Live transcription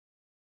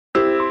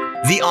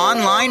The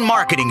Online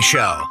Marketing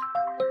Show.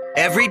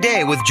 Every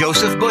day with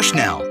Joseph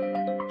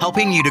Bushnell,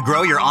 helping you to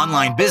grow your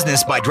online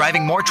business by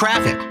driving more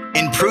traffic,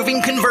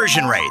 improving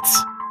conversion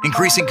rates,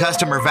 increasing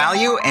customer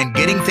value, and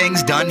getting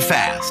things done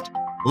fast.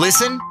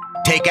 Listen,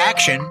 take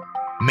action,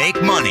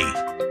 make money.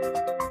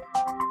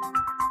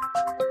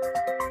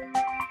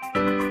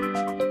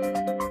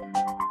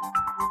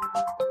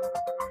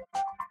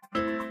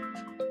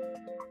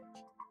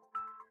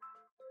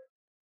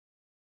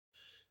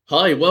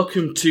 Hi,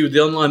 welcome to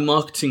the Online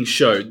Marketing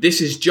Show. This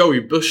is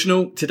Joey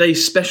Bushnell.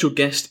 Today's special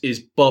guest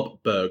is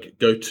Bob Burg.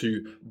 Go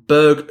to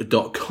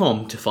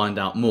burg.com to find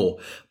out more.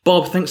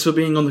 Bob, thanks for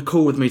being on the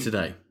call with me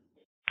today.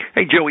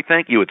 Hey, Joey,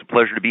 thank you. It's a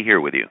pleasure to be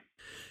here with you.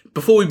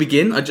 Before we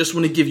begin, I just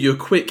want to give you a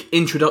quick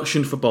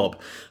introduction for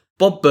Bob.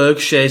 Bob Burg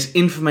shares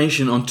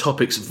information on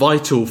topics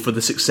vital for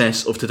the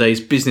success of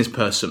today's business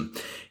person.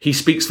 He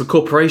speaks for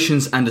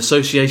corporations and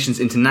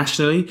associations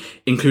internationally,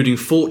 including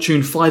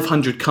Fortune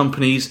 500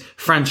 companies,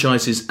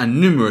 franchises,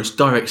 and numerous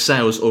direct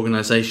sales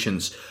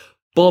organizations.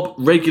 Bob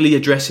regularly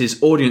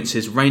addresses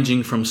audiences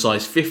ranging from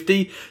size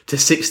 50 to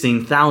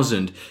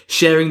 16,000,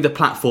 sharing the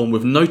platform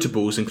with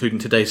notables, including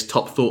today's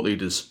top thought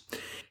leaders.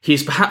 He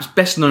is perhaps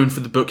best known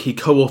for the book he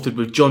co-authored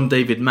with John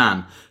David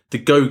Mann, The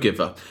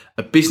Go-Giver,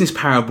 a business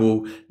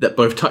parable that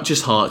both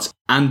touches hearts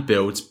and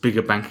builds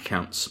bigger bank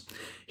accounts.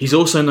 He's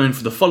also known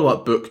for the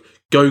follow-up book,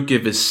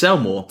 Go-Givers Sell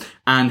More,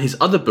 and his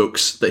other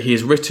books that he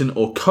has written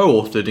or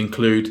co-authored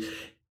include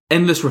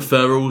Endless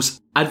Referrals,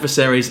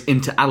 Adversaries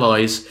into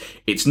Allies,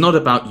 It's Not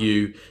About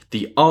You,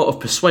 The Art of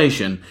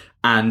Persuasion,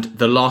 and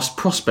The Last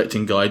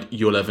Prospecting Guide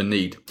You'll Ever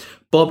Need.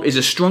 Bob is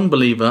a strong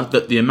believer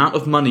that the amount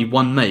of money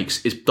one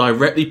makes is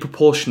directly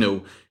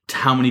proportional to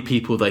how many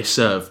people they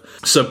serve.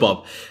 So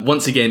Bob,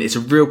 once again, it's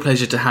a real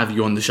pleasure to have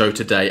you on the show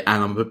today,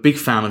 and I'm a big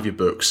fan of your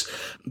books.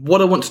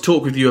 What I want to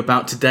talk with you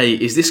about today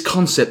is this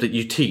concept that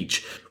you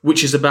teach,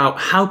 which is about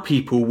how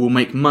people will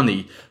make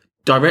money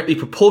directly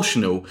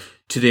proportional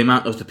to the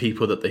amount of the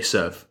people that they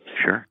serve.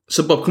 Sure.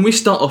 So Bob, can we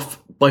start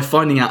off by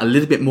finding out a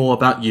little bit more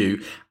about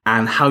you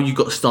and how you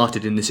got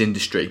started in this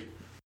industry?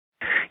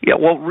 Yeah,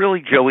 well,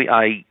 really, Joey,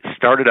 I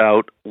started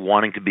out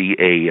wanting to be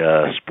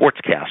a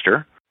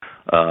sportscaster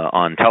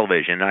on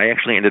television. I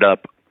actually ended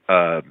up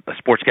a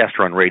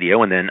sportscaster on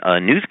radio and then a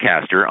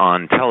newscaster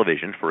on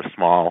television for a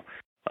small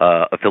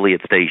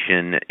affiliate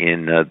station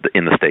in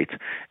the States.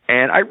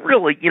 And I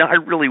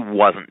really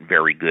wasn't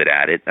very good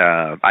at it.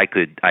 I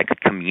could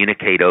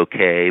communicate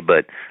okay,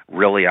 but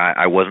really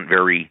I wasn't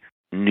very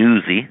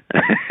newsy.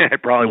 I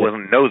probably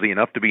wasn't nosy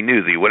enough to be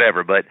newsy,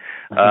 whatever, but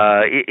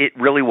it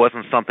really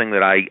wasn't something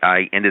that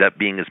I ended up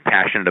being as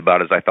passionate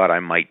about as I thought I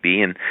might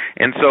be.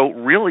 And so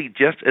really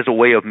just as a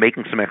way of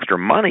making some extra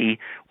money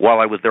while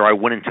I was there, I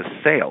went into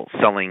sales,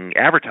 selling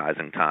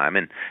advertising time,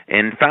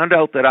 and found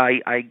out that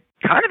I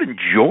kind of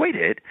enjoyed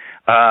it,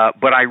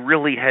 but I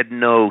really had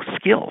no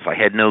skills. I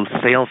had no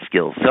sales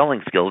skills,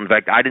 selling skills. In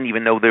fact, I didn't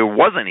even know there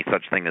was any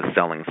such thing as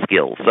selling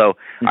skills. So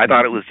I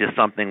thought it was just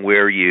something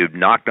where you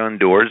knocked on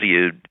doors,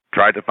 you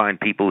tried to find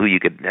people who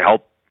you could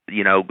help,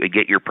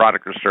 get your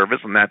product or service,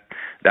 and that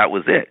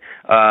was it.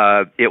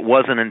 It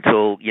wasn't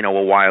until,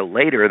 a while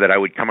later that I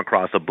would come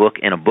across a book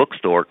in a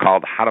bookstore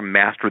called How to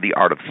Master the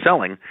Art of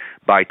Selling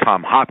by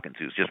Tom Hopkins,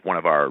 who's just one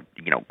of our,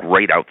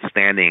 great,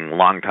 outstanding,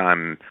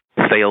 longtime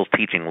sales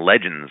teaching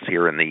legends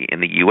here in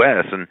the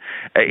U.S. And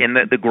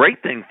the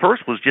great thing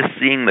first was just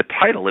seeing the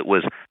title. It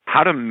was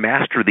How to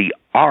Master the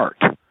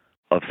Art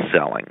of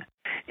Selling.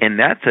 And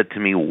that said to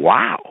me,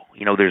 wow,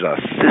 there's a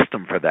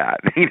system for that.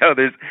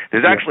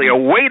 There's actually a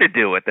way to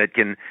do it that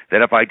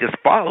if I just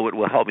follow it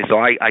will help me. So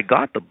I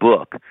got the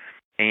book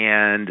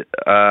and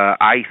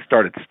I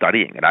started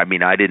studying it. I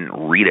mean, I didn't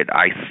read it.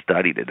 I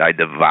studied it. I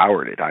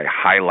devoured it. I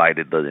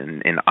highlighted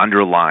it and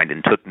underlined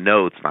and took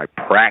notes, and I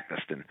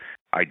practiced and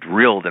I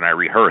drilled and I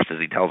rehearsed, as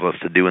he tells us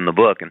to do in the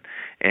book,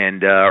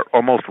 and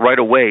almost right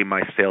away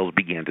my sales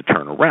began to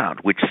turn around,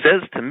 which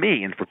says to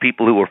me, and for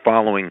people who are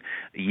following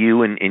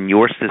you and in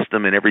your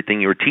system and everything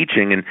you're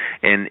teaching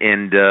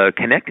and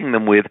connecting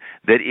them with,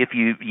 that if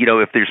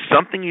if there's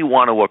something you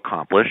want to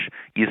accomplish,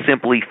 you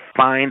simply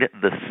find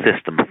the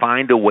system,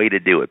 find a way to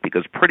do it,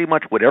 because pretty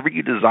much whatever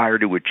you desire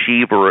to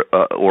achieve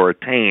or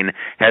attain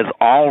has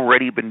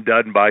already been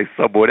done by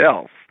someone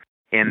else.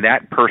 And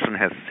that person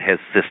has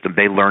system.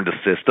 They learned a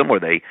system, or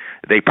they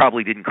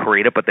probably didn't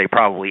create it, but they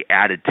probably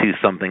added to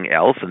something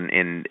else and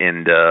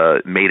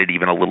made it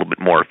even a little bit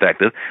more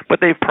effective.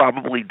 But they've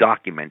probably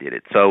documented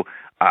it. So,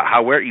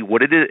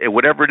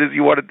 whatever it is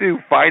you want to do,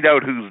 find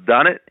out who's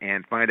done it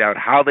and find out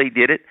how they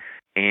did it,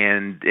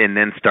 and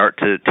then start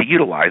to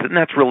utilize it. And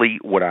that's really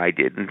what I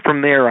did. And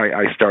from there,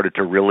 I started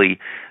to really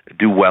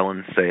do well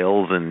in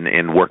sales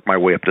and work my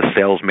way up to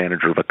sales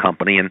manager of a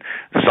company, and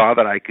saw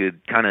that I could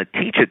kind of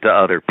teach it to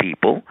other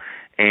people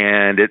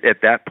And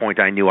at that point,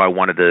 I knew I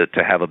wanted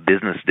to have a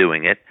business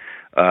doing it.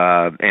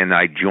 And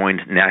I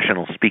joined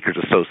National Speakers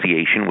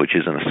Association, which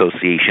is an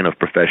association of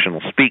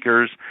professional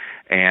speakers,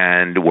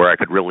 and where I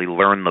could really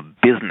learn the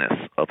business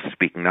of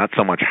speaking, not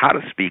so much how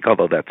to speak,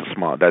 although that's a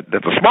small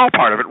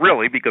part of it,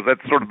 really, because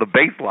that's sort of the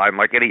baseline.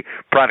 Like any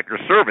product or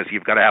service,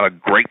 you've got to have a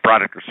great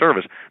product or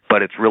service,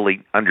 but it's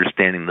really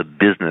understanding the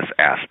business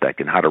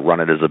aspect and how to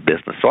run it as a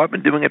business. So I've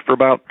been doing it for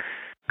about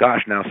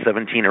now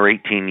 17 or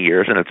 18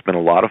 years, and it's been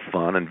a lot of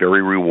fun and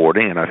very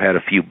rewarding, and I've had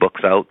a few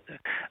books out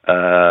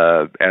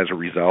as a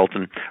result.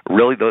 And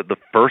really the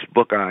first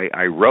book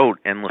I wrote,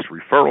 Endless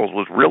Referrals,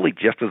 was really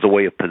just as a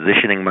way of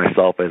positioning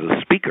myself as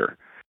a speaker,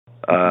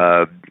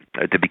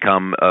 to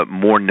become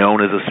more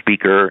known as a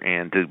speaker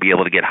and to be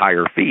able to get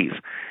higher fees.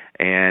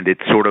 And it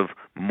sort of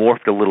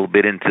morphed a little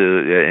bit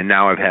into, and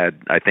now I've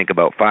had, I think,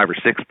 about 5 or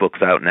 6 books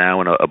out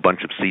now and a bunch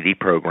of CD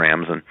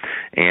programs,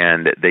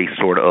 and they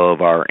sort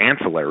of are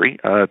ancillary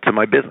to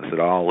my business. It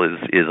all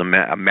is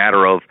a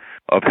matter of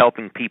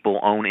helping people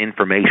own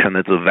information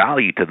that's of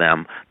value to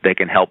them that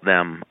can help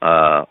them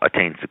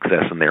attain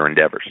success in their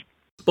endeavors.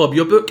 Bob,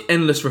 your book,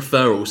 Endless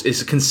Referrals,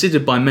 is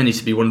considered by many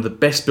to be one of the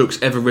best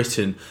books ever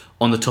written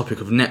on the topic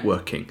of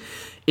networking.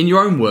 In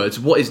your own words,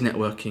 what is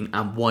networking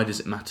and why does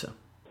it matter?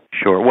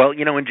 Sure. Well,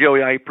 and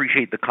Joey, I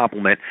appreciate the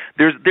compliment.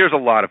 There's a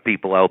lot of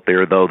people out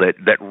there, though,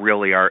 that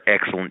really are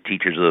excellent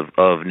teachers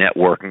of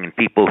networking, and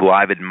people who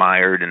I've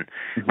admired and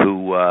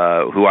who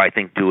I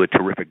think do a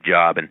terrific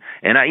job.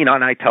 And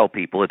I tell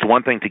people it's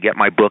one thing to get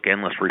my book,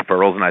 Endless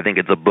Referrals, and I think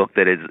it's a book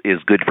that is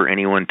good for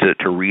anyone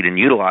to read and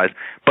utilize.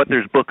 But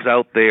there's books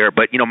out there,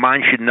 but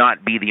mine should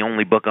not be the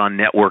only book on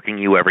networking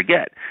you ever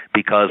get,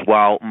 because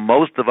while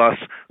most of us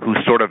who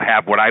sort of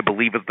have what I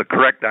believe is the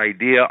correct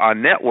idea on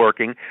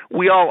networking,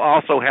 we all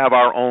also have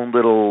our own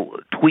little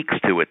tweaks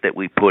to it that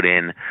we put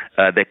in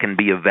that can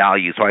be of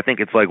value. So I think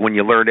it's like when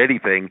you learn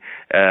anything,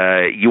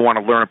 you want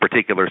to learn a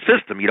particular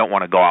system. You don't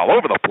want to go all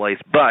over the place,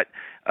 but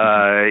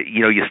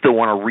you still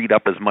want to read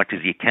up as much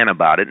as you can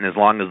about it. And as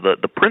long as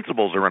the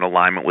principles are in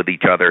alignment with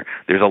each other,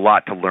 there's a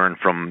lot to learn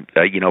from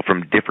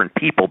different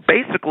people.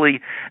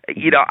 Basically,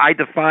 I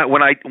define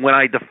when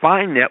I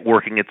define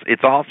networking,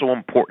 it's also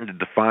important to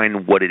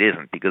define what it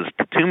isn't, because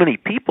to too many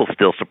people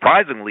still,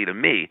 surprisingly to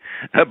me,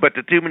 but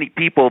to too many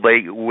people,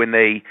 when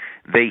they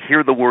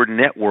hear the word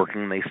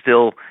networking, they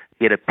still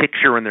get a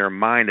picture in their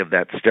mind of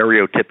that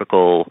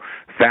stereotypical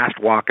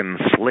fast-walking,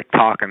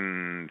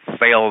 slick-talking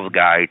sales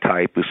guy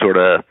type who sort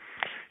of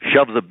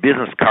shoves a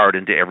business card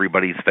into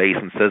everybody's face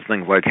and says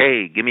things like,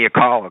 "Hey, give me a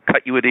call, I'll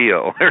cut you a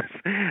deal."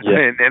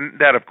 Yeah. And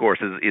that, of course,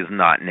 is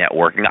not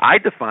networking. I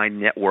define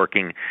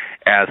networking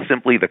as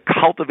simply the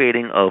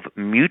cultivating of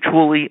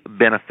mutually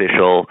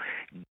beneficial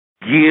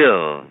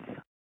give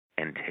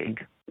and take,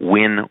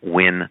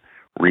 win-win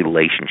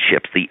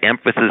relationships, the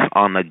emphasis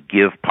on the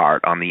give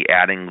part, on the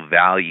adding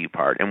value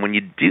part. And when you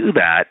do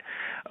that,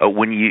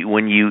 when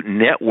you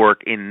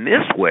network in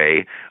this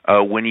way,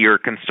 when you're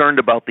concerned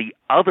about the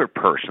other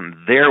person,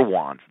 their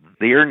wants,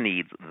 their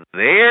needs,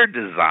 their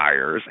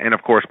desires, and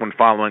of course when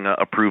following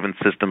a proven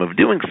system of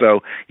doing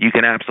so, you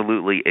can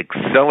absolutely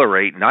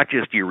accelerate not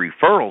just your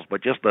referrals,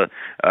 but just the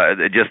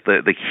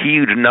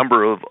huge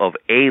number of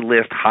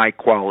A-list high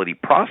quality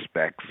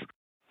prospects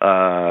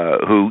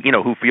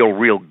who feel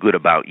real good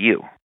about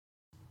you.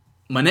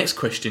 My next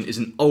question is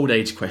an old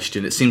age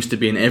question. It seems to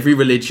be in every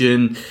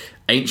religion,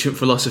 ancient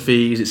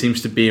philosophies, it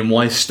seems to be in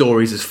wise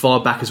stories as far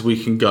back as we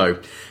can go.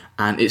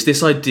 And it's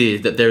this idea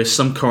that there is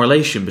some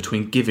correlation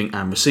between giving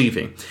and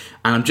receiving.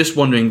 And I'm just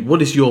wondering,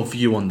 what is your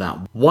view on that?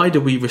 Why do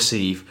we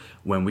receive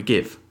when we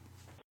give?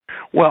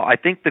 Well, I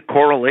think the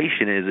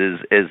correlation is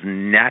as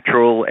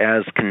natural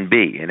as can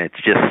be, and it's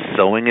just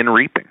sowing and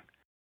reaping.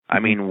 I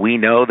mean, we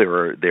know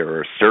there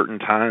are certain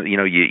times,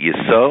 you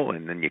sow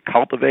and then you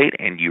cultivate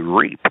and you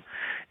reap.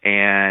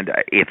 And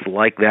it's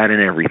like that in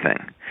everything.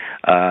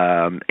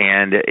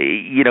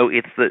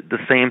 It's the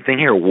same thing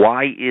here.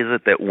 Why is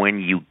it that when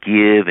you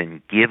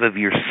give of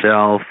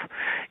yourself,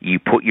 you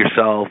put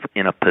yourself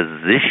in a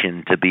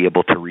position to be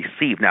able to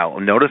receive? Now,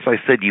 notice I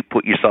said you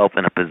put yourself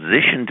in a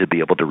position to be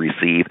able to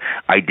receive.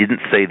 I didn't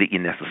say that you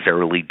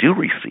necessarily do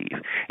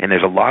receive. And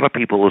there's a lot of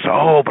people who say,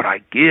 "Oh, but I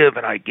give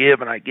and I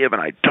give and I give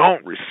and I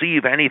don't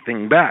receive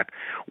anything back."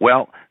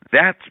 Well,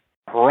 that's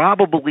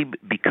probably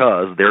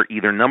because they're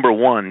either, number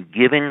one,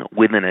 giving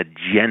with an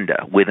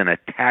agenda, with an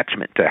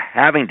attachment to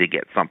having to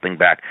get something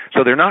back.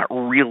 So they're not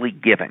really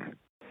giving.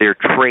 They're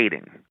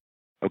trading.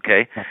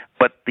 Okay?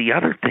 But the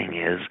other thing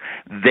is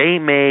they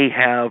may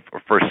have,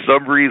 for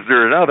some reason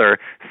or another,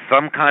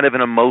 some kind of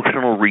an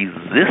emotional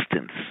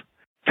resistance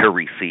to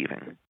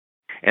receiving.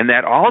 And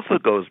that also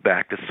goes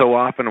back to so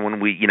often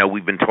when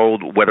we've been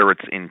told, whether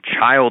it's in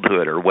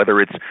childhood or whether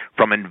it's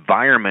from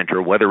environment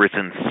or whether it's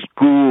in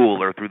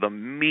school or through the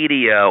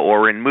media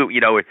or in where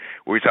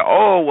we say,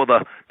 "Oh,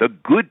 well, the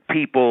good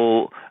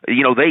people,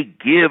 they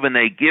give and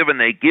they give and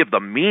they give. The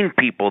mean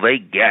people, they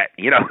get,"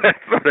 that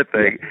sort of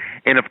thing.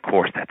 And of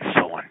course, that's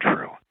so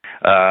untrue.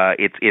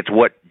 It's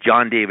what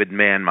John David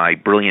Mann, my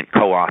brilliant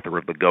co-author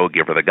of The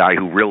Go-Giver, the guy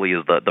who really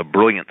is the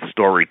brilliant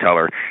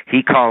storyteller,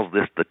 he calls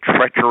this the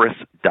treacherous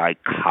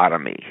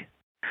dichotomy.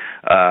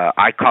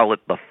 I call it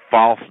the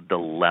false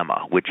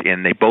dilemma,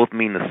 and they both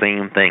mean the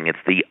same thing. It's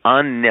the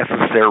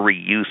unnecessary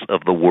use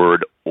of the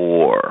word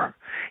or.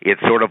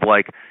 It's sort of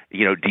like, do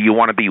you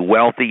want to be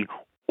wealthy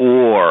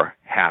or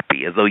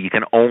happy, as though you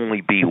can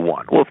only be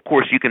one? Well, of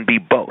course, you can be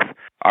both.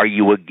 Are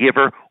you a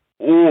giver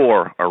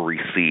or a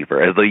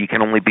receiver, as though you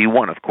can only be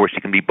one? Of course,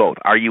 you can be both.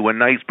 Are you a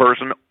nice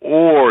person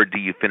or do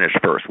you finish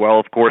first? Well,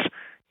 of course,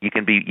 you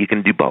can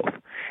do both.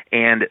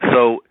 And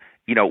so,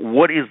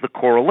 what is the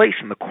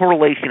correlation? The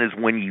correlation is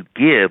when you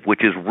give,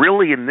 which is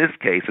really, in this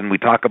case, and we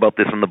talk about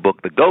this in the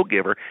book, The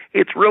Go-Giver,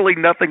 it's really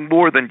nothing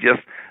more than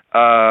just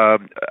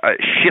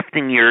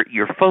shifting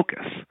your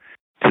focus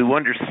to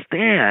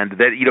understand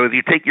that, if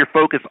you take your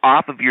focus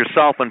off of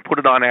yourself and put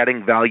it on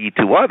adding value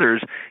to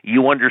others,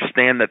 you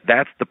understand that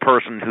that's the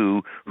person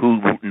who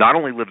not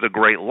only lives a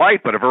great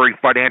life, but a very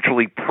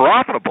financially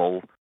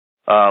profitable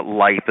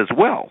life as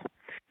well.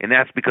 And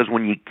that's because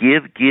when you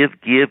give,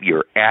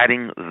 you're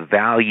adding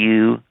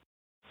value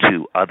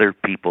to other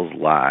people's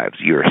lives.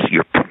 You're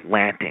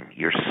planting,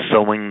 you're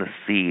sowing the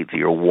seeds,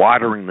 you're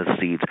watering the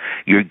seeds.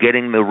 You're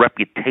getting the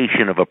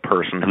reputation of a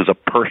person who's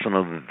a person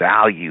of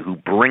value, who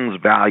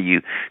brings value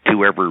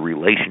to every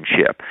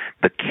relationship.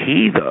 The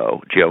key,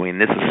 though, Joey,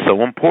 and this is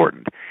so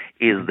important,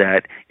 is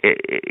that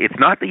it's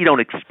not that you don't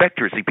expect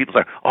to receive. People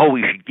say,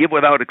 we should give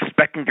without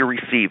expecting to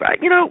receive. I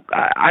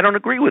don't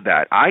agree with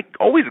that. I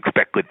always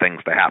expect good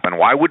things to happen.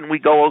 Why wouldn't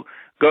we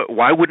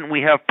why wouldn't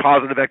we have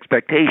positive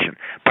expectation?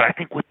 But I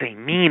think what they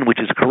mean, which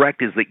is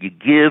correct, is that you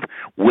give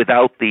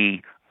without the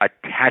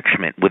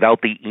attachment,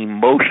 without the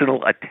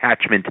emotional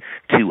attachment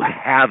to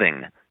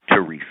having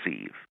to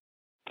receive,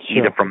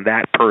 either from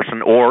that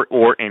person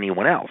or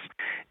anyone else.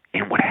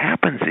 And what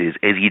happens is,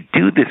 as you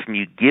do this and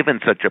you give in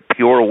such a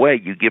pure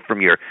way, you give from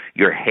your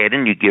head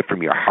and you give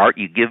from your heart.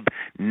 You give,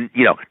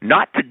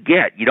 not to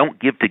get. You don't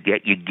give to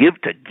get. You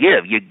give to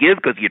give. You give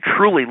because you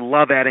truly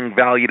love adding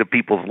value to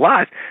people's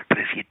lives. But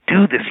as you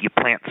do this, you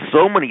plant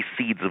so many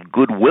seeds of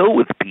goodwill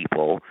with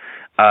people,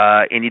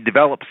 and you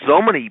develop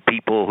so many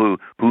people who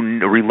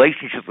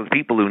relationships with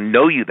people who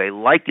know you, they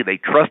like you, they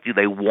trust you,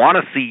 they want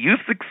to see you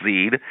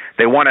succeed,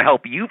 they want to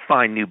help you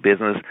find new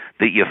business,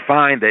 that you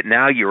find that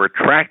now you're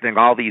attracting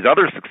all these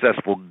other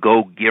successful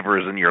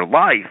go-givers in your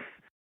life,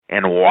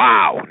 and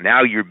wow,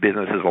 now your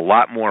business is a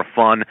lot more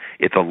fun,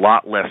 it's a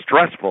lot less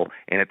stressful,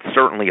 and it's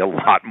certainly a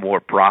lot more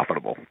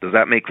profitable. Does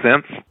that make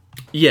sense?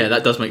 Yeah,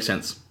 that does make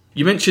sense.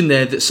 You mentioned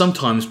there that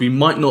sometimes we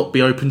might not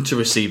be open to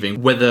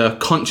receiving, whether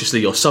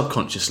consciously or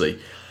subconsciously,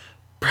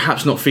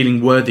 perhaps not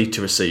feeling worthy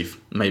to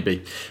receive,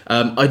 maybe.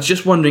 I'm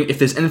just wondering if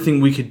there's anything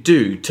we could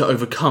do to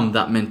overcome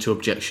that mental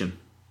objection.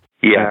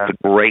 Yeah, it's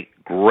a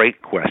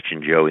great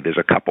question, Joey. There's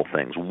a couple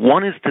things.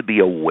 One is to be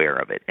aware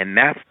of it, and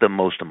that's the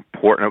most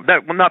important.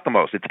 Well, not the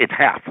most. It's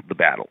half of the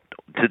battle,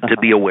 to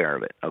be aware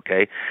of it,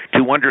 okay?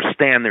 To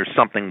understand there's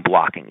something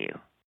blocking you.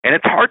 And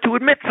it's hard to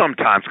admit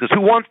sometimes, because who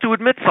wants to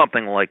admit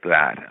something like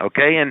that,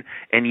 okay? And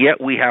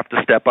yet we have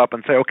to step up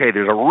and say, okay,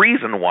 there's a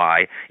reason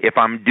why if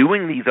I'm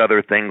doing these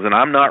other things and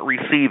I'm not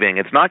receiving,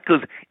 it's not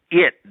because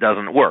it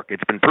doesn't work.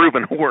 It's been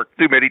proven to work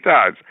too many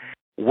times.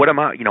 What am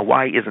I,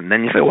 why isn't?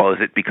 Then you say, well, is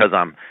it because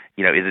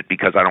is it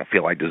because I don't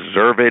feel I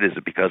deserve it? Is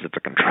it because it's a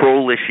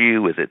control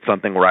issue? Is it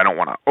something where I don't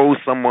want to owe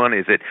someone?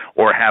 Is it,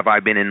 or have I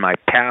been in my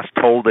past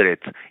told that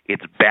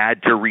it's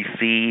bad to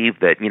receive,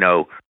 that,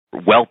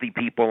 wealthy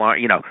people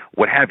aren't,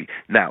 what have you.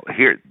 Now,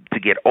 here, to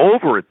get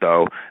over it,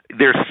 though,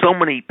 there's so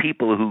many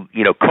people who,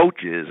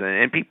 coaches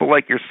and people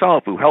like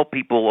yourself who help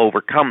people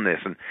overcome this,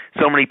 and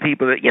so many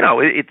people that,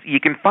 you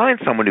can find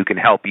someone who can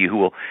help you, who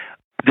will.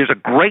 There's a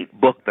great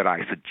book that I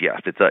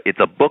suggest. It's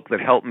a book that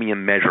helped me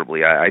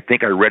immeasurably. I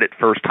think I read it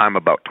first time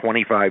about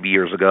 25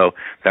 years ago.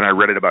 Then I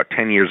read it about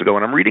 10 years ago,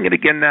 and I'm reading it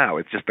again now.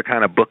 It's just the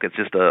kind of book. It's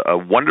just a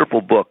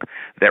wonderful book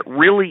that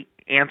really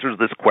answers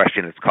this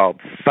question. It's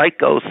called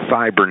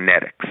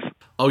Psycho-Cybernetics.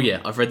 Oh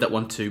yeah, I've read that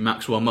one too.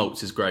 Maxwell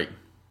Maltz is great.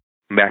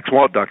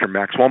 Dr.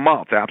 Maxwell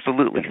Maltz,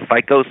 absolutely.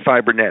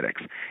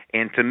 Psycho-Cybernetics.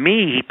 And to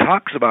me, he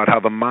talks about how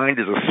the mind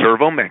is a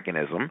servo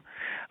mechanism,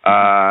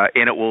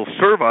 and it will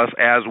serve us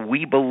as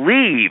we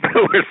believe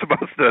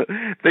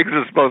things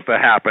are supposed to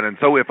happen. And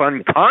so if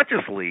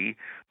unconsciously,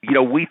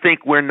 we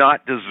think we're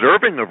not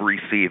deserving of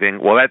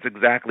receiving, well, that's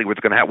exactly what's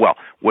going to happen. Well,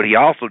 what he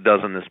also does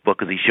in this book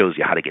is he shows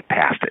you how to get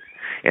past it.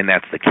 And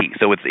that's the key.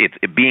 So it's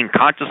being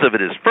conscious of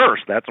it is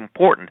first. That's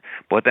important.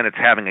 But then it's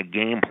having a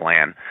game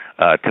plan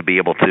to be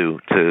able to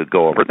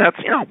go over it. That's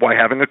why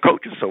having a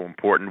coach is so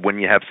important when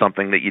you have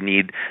something that you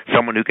need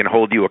someone who can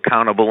hold you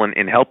accountable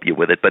and help you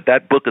with it. But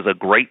that book is a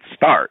great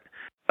start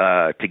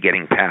to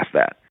getting past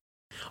that.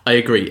 I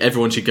agree.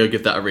 Everyone should go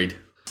give that a read.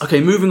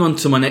 Okay, moving on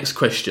to my next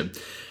question.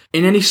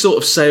 In any sort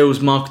of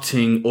sales,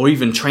 marketing, or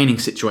even training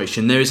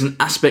situation, there is an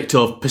aspect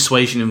of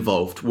persuasion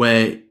involved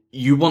where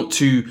you want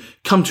to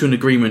come to an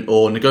agreement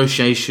or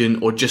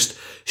negotiation or just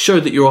show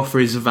that your offer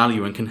is of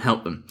value and can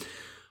help them.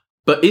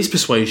 But is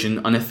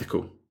persuasion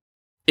unethical?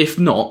 If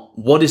not,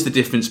 what is the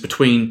difference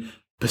between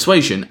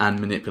persuasion and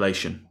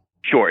manipulation?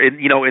 Sure, and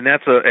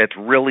it's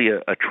really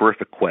a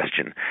terrific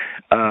question,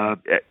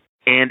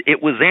 and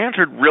it was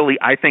answered really,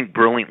 I think,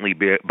 brilliantly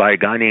by a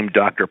guy named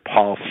Dr.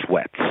 Paul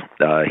Sweats.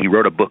 He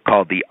wrote a book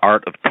called The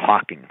Art of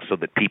Talking so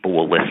that people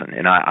will listen,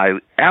 and I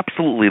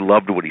absolutely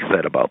loved what he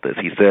said about this.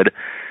 He said,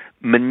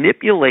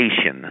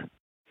 manipulation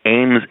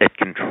aims at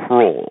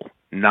control,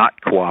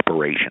 not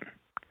cooperation.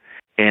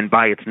 And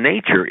by its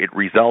nature, it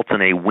results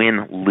in a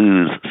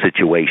win-lose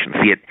situation.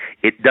 See,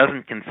 it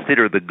doesn't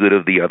consider the good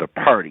of the other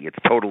party. It's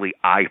totally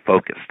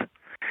I-focused.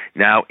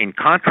 Now, in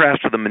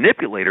contrast to the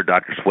manipulator,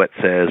 Dr. Sweat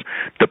says,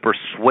 the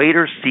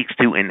persuader seeks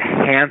to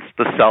enhance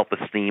the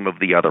self-esteem of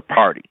the other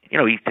party.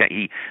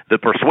 The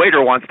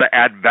persuader wants to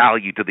add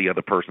value to the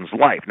other person's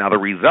life. Now, the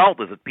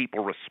result is that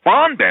people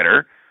respond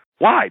better.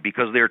 Why?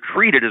 Because they're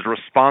treated as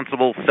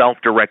responsible,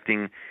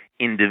 self-directing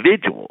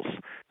individuals.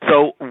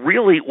 So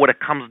really what it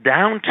comes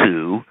down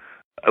to,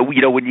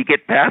 when you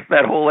get past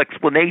that whole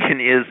explanation,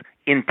 is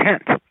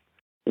intent.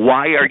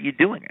 Why are you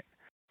doing it?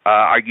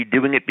 Are you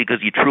doing it because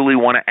you truly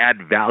want to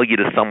add value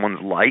to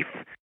someone's life?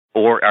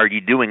 Or are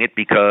you doing it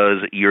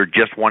because you're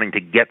just wanting to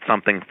get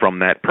something from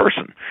that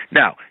person?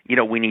 Now,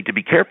 we need to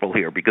be careful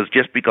here, because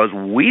just because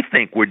we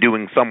think we're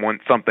doing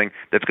something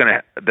that's going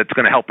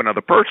to help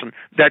another person,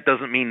 that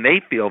doesn't mean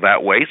they feel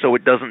that way. So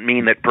it doesn't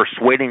mean that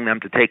persuading them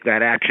to take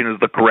that action is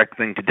the correct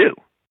thing to do.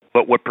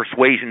 But what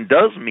persuasion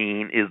does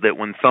mean is that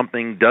when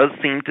something does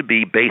seem to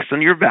be, based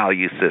on your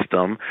value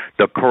system,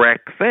 the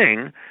correct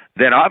thing,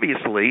 then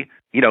obviously,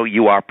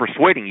 you are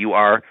persuading. You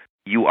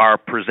are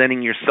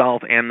presenting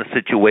yourself and the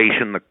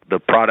situation, the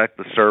product,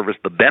 the service,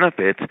 the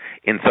benefits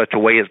in such a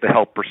way as to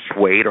help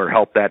persuade or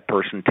help that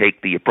person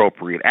take the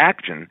appropriate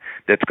action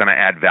that's going to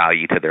add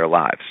value to their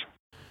lives.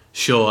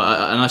 Sure,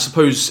 and I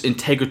suppose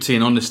integrity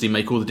and honesty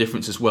make all the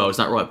difference as well. Is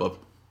that right, Bob?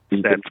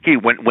 That's key.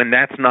 When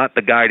that's not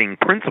the guiding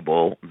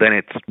principle, then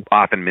it's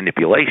often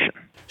manipulation.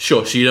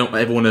 Sure, so you don't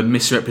ever want to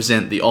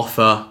misrepresent the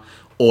offer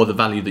or the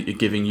value that you're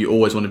giving. You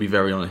always want to be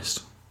very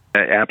honest.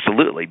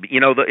 Absolutely.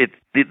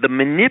 The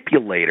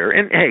manipulator,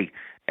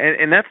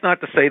 and that's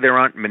not to say there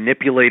aren't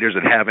manipulators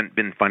that haven't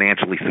been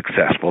financially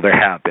successful. There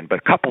have been, but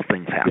a couple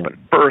things happen.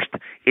 First,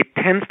 it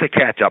tends to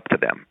catch up to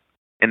them,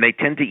 and they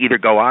tend to either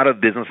go out of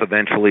business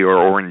eventually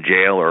or in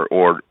jail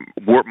or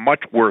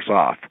much worse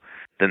off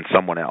than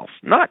someone else.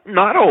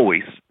 Not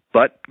always,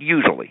 but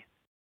usually.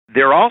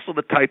 They're also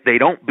the type, they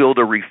don't build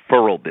a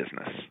referral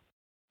business.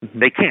 Mm-hmm.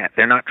 They can't.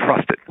 They're not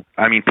trusted.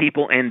 I mean,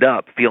 people end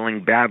up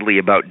feeling badly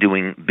about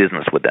doing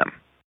business with them.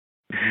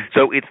 Mm-hmm.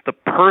 So it's the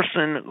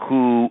person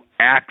who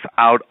acts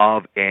out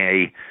of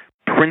a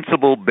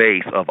principle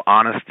base of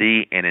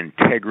honesty and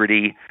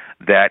integrity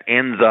that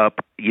ends up,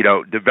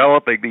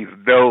 developing these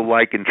know,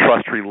 like, and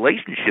trust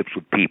relationships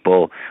with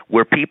people,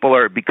 where people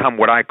become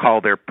what I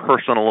call their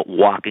personal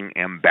walking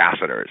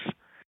ambassadors.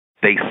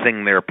 They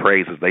sing their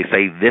praises. They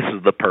say, this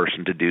is the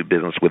person to do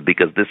business with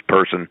because this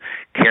person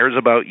cares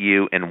about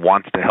you and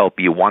wants to help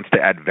you, wants to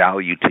add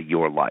value to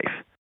your life.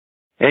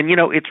 And,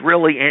 it's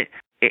really,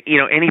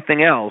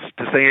 anything else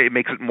to say it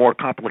makes it more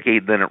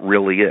complicated than it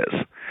really is.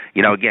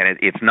 Again,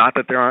 it's not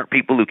that there aren't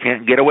people who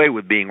can't get away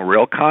with being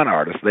real con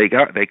artists. They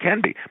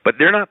can be. But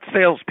they're not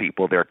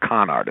salespeople. They're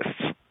con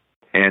artists.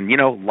 And,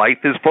 life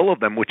is full of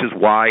them, which is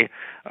why,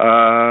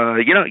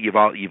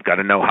 you've got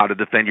to know how to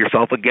defend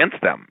yourself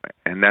against them.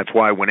 And that's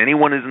why when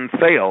anyone is in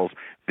sales,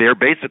 they're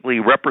basically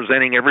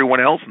representing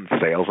everyone else in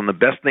sales. And the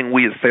best thing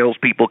we as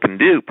salespeople can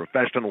do,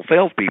 professional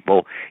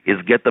salespeople, is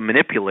get the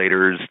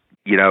manipulators,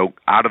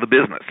 out of the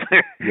business.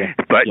 Yeah.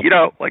 But,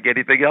 like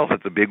anything else,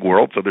 it's a big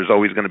world. So there's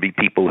always going to be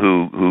people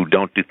who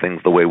don't do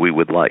things the way we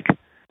would like.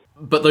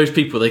 But those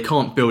people, they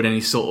can't build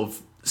any sort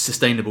of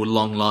sustainable,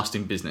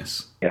 long-lasting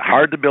business. It's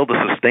hard to build a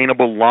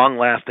sustainable,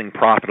 long-lasting,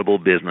 profitable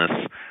business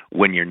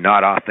when you're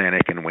not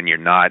authentic and when you're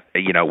not,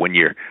 when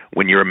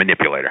you're a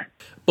manipulator.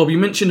 Bob, you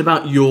mentioned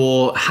about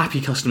your happy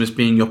customers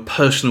being your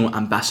personal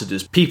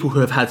ambassadors, people who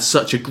have had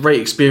such a great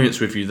experience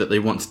with you that they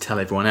want to tell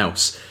everyone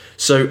else.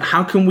 So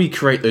how can we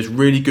create those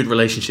really good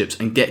relationships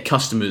and get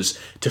customers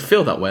to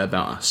feel that way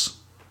about us?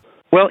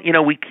 Well,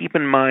 we keep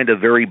in mind a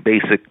very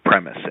basic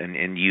premise,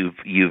 and you've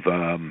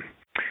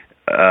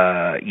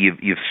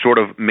sort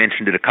of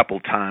mentioned it a couple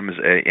times,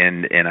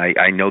 and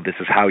I know this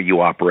is how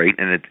you operate,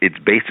 and it's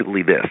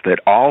basically this, that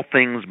all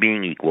things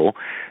being equal,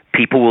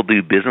 people will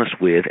do business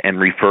with and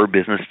refer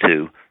business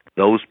to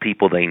those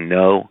people they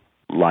know,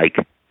 like,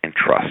 and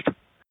trust.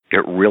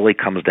 It really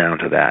comes down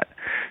to that.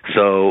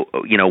 So,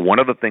 one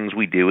of the things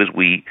we do is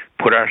we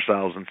put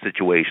ourselves in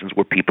situations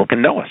where people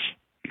can know us.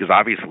 Because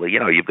obviously,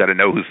 you've got to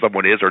know who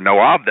someone is or know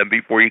of them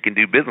before you can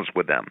do business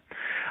with them.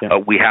 Yeah.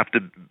 We have to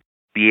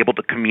be able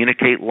to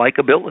communicate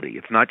likability.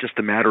 It's not just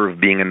a matter of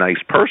being a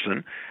nice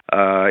person.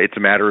 It's a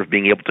matter of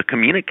being able to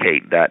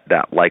communicate that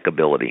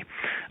likability.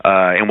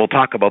 And we'll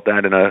talk about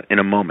that in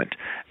a moment.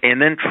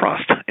 And then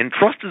trust. And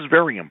trust is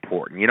very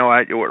important.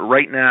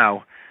 Right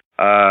now,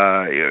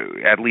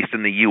 at least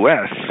in the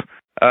U.S.,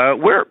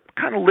 We're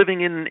kind of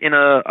living in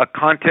a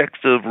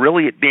context of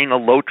really it being a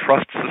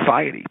low-trust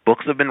society.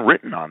 Books have been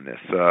written on this.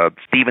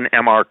 Stephen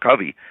M.R.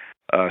 Covey,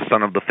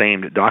 son of the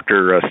famed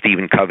Dr.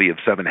 Stephen Covey of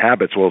Seven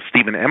Habits. Well,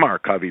 Stephen M.R.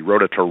 Covey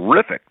wrote a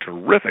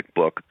terrific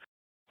book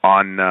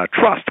on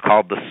trust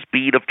called The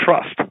Speed of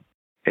Trust,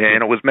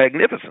 and it was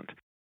magnificent.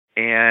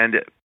 And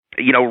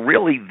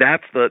really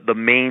that's the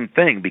main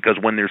thing, because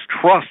when there's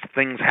trust,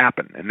 things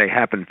happen, and they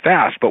happen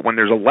fast. But when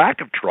there's a lack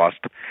of trust,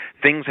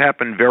 things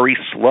happen very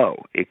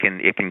slow. It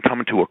can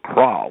come to a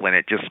crawl, and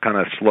it just kind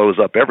of slows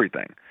up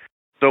everything.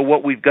 So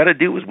what we've got to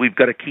do is we've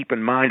got to keep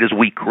in mind as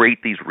we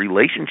create these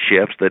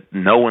relationships that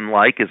know and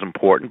like is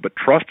important, but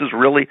trust is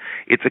really,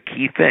 it's a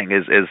key thing.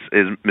 As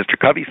Mr.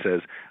 Covey says,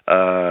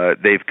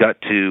 they've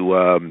got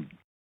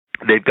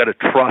to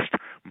trust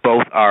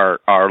both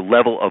our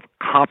level of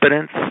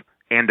competence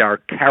and our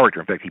character.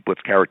 In fact, he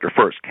puts character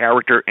first,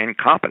 character and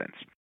competence.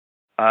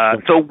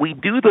 So we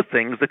do the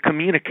things that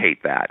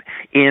communicate that.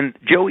 And,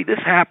 Joey, this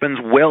happens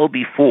well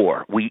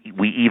before we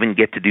even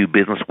get to do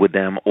business with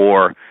them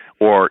or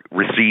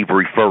receive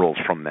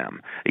referrals from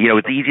them.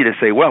 It's easy to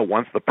say, well,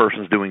 once the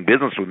person's doing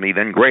business with me,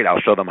 then great,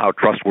 I'll show them how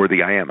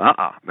trustworthy I am.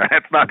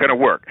 That's not going to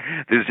work.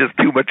 There's just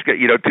too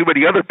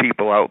many other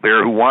people out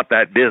there who want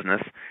that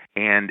business,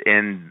 and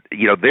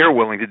they're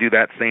willing to do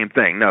that same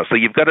thing. No, so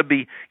you've got to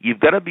be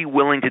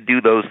willing to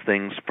do those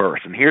things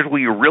first. And here's where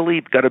you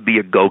really got to be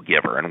a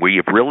go-giver, and where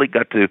you've really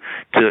got to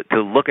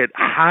look at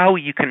how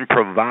you can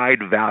provide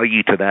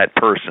value to that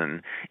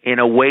person in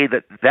a way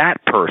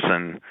that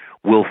person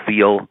will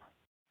feel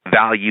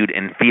valued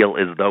and feel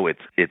as though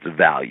it's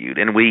valued.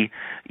 And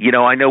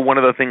I know one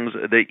of the things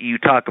that you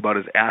talk about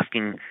is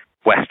asking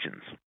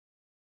questions.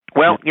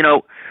 Well,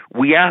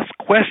 we ask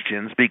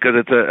questions because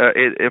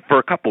it's for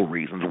a couple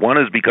reasons. One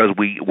is because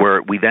we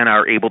then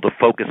are able to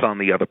focus on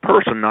the other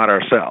person, not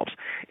ourselves.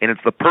 And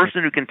it's the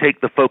person who can take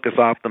the focus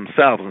off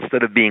themselves.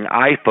 Instead of being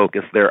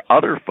I-focused, they're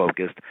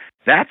other-focused.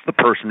 That's the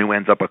person who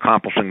ends up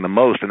accomplishing the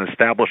most and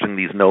establishing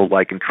these know,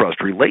 like, and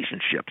trust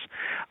relationships.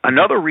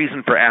 Another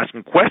reason for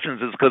asking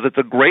questions is because it's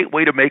a great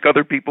way to make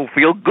other people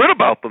feel good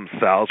about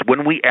themselves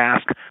when we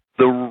ask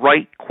the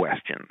right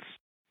questions.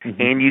 Mm-hmm.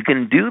 And you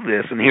can do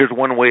this, and here's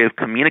one way of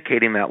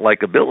communicating that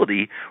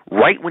likability,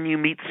 right when you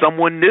meet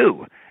someone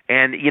new.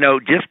 And,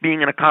 just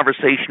being in a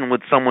conversation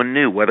with someone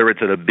new, whether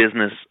it's at a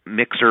business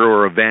mixer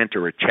or event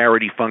or a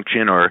charity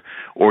function or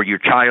your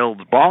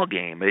child's ball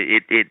game,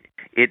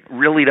 it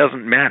really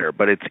doesn't matter.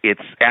 But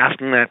it's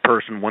asking that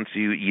person once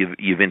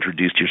you've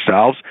introduced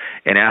yourselves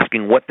and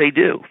asking what they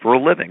do for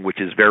a living, which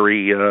is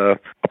very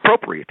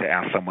appropriate to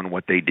ask someone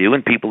what they do,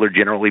 and people are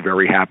generally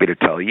very happy to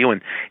tell you,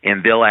 and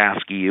they'll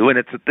ask you. And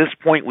it's at this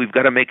point we've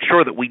got to make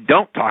sure that we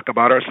don't talk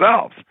about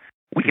ourselves.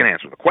 We can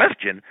answer the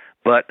question,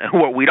 but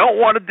what we don't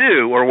want to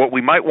do, or what we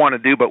might want to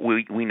do but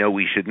we know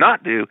we should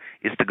not do,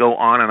 is to go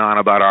on and on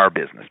about our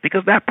business,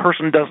 because that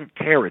person doesn't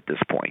care at this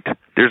point.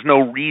 There's no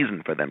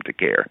reason for them to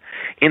care.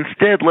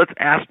 Instead, let's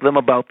ask them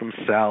about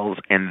themselves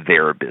and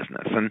their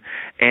business.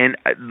 And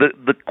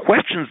the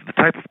questions, the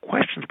type of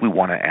questions we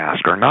want to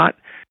ask are not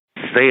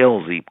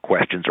salesy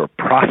questions or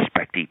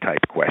prospecty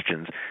type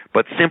questions,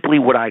 but simply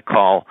what I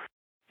call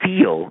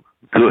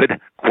feel-good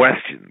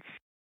questions.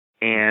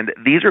 And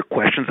these are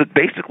questions that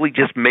basically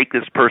just make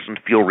this person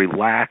feel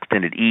relaxed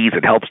and at ease.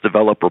 It helps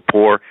develop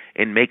rapport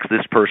and makes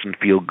this person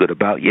feel good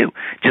about you.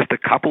 Just a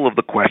couple of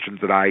the questions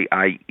that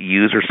I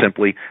use are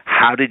simply,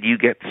 how did you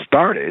get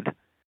started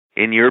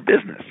in your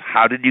business?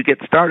 How did you get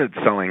started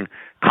selling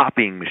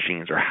copying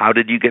machines? Or how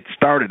did you get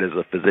started as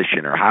a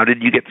physician? Or how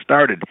did you get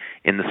started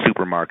in the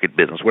supermarket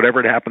business? Whatever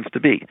it happens to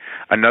be.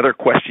 Another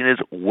question is,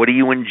 what do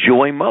you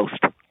enjoy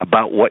most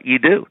about what you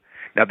do?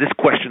 Now, this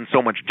question is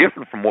so much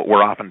different from what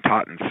we're often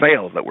taught in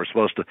sales, that we're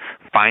supposed to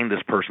find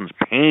this person's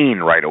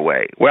pain right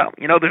away. Well,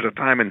 there's a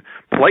time and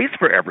place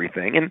for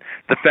everything, and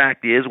the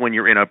fact is, when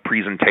you're in a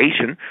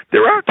presentation,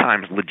 there are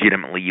times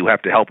legitimately you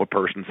have to help a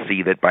person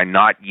see that by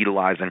not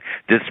utilizing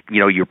this,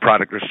 your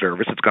product or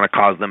service, it's going to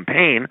cause them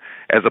pain,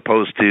 as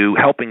opposed to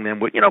helping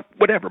them with,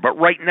 whatever. But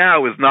right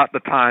now is not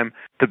the time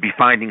to be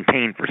finding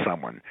pain for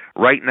someone.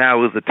 Right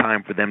now is the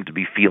time for them to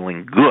be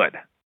feeling good.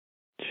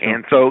 Sure.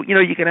 And so,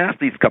 you can ask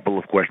these couple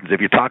of questions.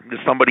 If you're talking to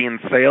somebody in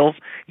sales,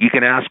 you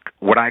can ask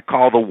what I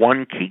call the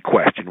one key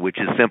question, which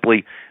is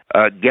simply,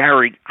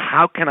 Gary,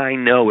 how can I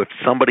know if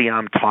somebody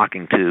I'm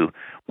talking to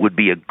would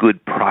be a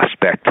good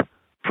prospect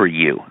for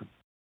you?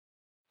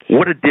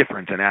 What a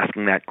difference in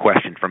asking that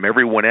question from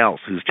everyone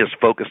else who's just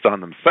focused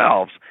on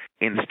themselves.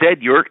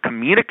 Instead, you're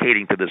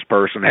communicating to this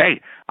person,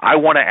 hey, I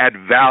want to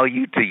add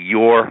value to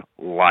your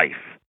life.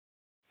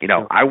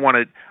 I want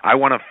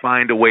to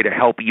find a way to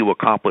help you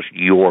accomplish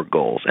your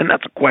goals. And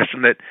that's a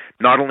question that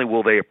not only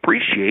will they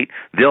appreciate,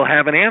 they'll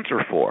have an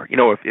answer for.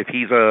 If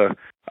he's a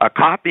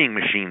copying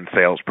machine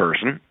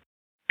salesperson,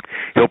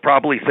 he'll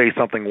probably say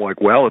something like,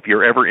 well, if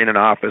you're ever in an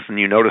office and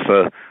you notice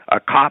a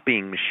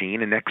copying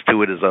machine and next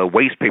to it is a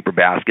waste paper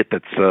basket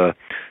that's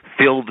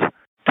filled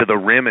to the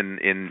rim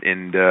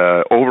and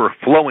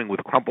overflowing with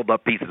crumpled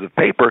up pieces of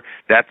paper,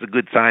 that's a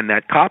good sign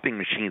that copying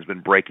machine's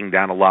been breaking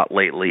down a lot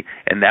lately,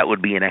 and that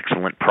would be an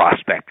excellent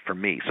prospect for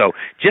me. So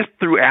just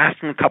through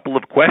asking a couple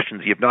of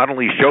questions, you've not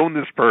only shown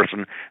this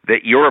person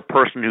that you're a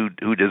person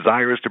who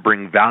desires to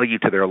bring value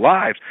to their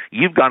lives,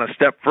 you've gone a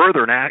step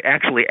further and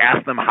actually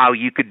asked them how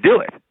you could do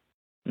it.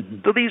 Mm-hmm.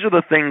 So these are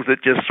the things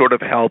that just sort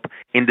of help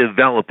in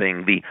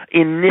developing the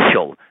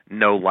initial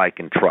know, like,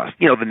 and trust.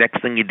 The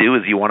next thing you do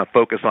is you want to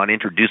focus on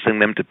introducing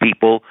them to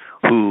people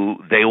who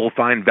they will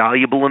find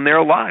valuable in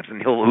their lives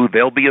and who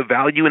they'll be of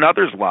value in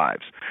others'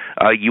 lives.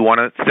 You want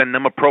to send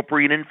them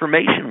appropriate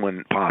information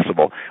when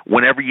possible.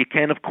 Whenever you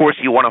can, of course,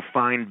 you want to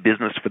find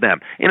business for them.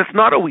 And it's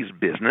not always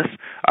business.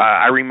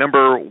 I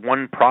remember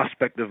one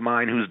prospect of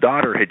mine whose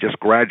daughter had just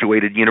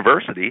graduated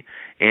university,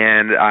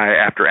 and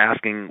after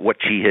asking what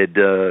she had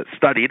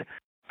studied,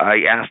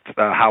 I asked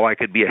how I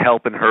could be a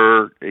help in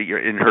her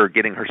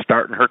getting her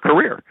start in her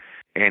career.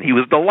 And he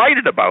was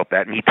delighted about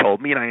that, and he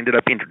told me, and I ended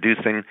up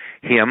introducing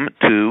him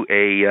to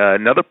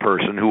another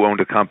person who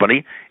owned a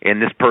company,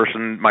 and this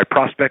person, my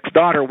prospect's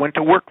daughter, went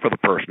to work for the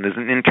person as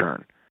an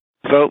intern.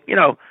 So,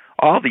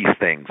 all these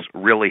things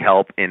really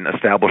help in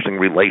establishing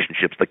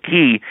relationships. The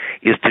key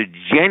is to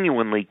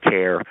genuinely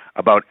care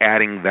about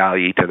adding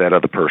value to that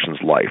other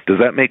person's life. Does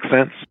that make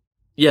sense?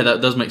 Yeah,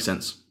 that does make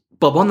sense.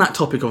 Bob, on that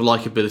topic of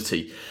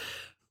likability,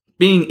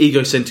 being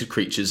egocentric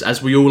creatures,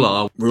 as we all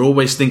are, we're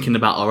always thinking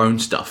about our own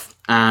stuff.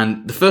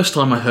 And the first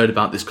time I heard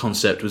about this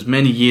concept was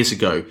many years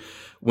ago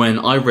when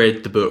I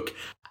read the book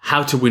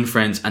How to Win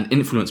Friends and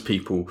Influence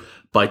People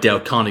by Dale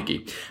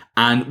Carnegie.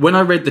 And when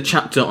I read the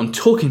chapter on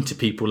talking to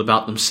people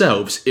about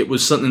themselves, it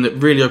was something that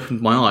really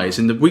opened my eyes.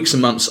 In the weeks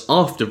and months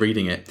after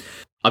reading it,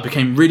 I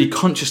became really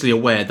consciously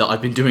aware that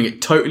I'd been doing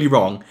it totally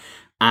wrong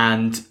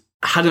and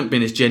hadn't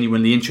been as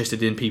genuinely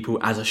interested in people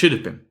as I should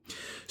have been.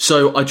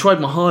 So I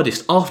tried my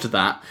hardest after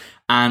that,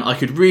 and I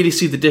could really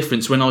see the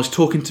difference when I was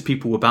talking to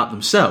people about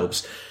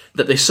themselves,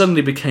 that they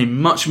suddenly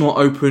became much more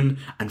open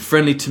and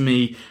friendly to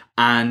me,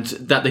 and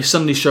that they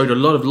suddenly showed a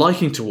lot of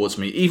liking towards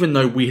me, even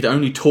though we had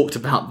only talked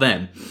about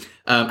them.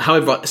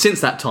 However, since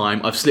that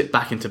time, I've slipped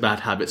back into bad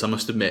habits, I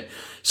must admit.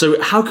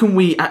 So how can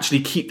we actually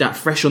keep that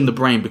fresh on the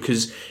brain?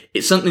 Because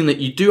it's something that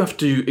you do have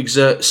to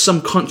exert some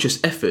conscious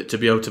effort to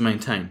be able to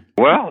maintain.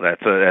 Well,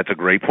 that's a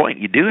great point.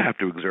 You do have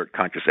to exert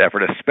conscious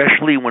effort,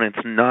 especially when it's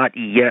not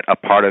yet a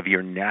part of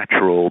your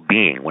natural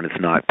being, when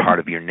it's not part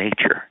of your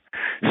nature.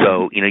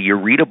 So, you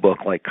read a book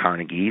like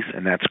Carnegie's,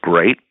 and that's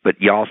great, but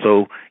you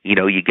also,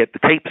 you get the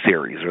tape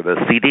series or the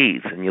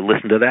CDs, and you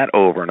listen to that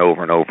over and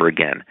over and over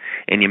again.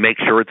 And you make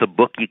sure it's a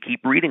book you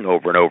keep reading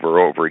over and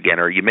over again,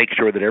 or you make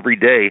sure that every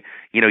day,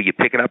 you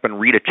pick it up and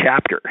read a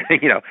chapter,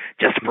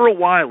 just for a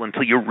while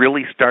until you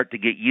really start to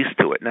get used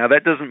to it. Now,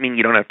 that doesn't mean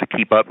you don't have to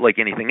keep up like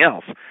anything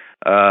else.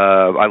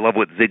 I love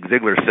what Zig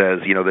Ziglar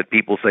says, that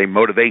people say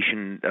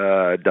motivation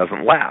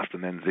doesn't last.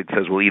 And then Zig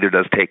says, well, either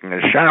does taking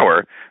a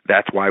shower.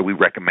 That's why we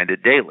recommend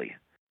it daily.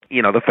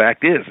 The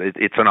fact is,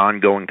 it's an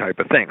ongoing type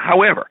of thing.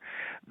 However,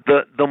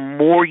 the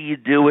more you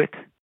do it,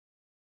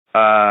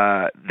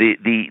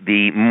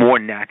 the more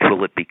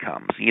natural it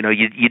becomes. You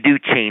do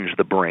change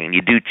the brain,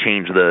 you do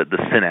change the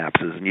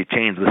synapses, and you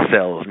change the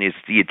cells, and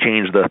you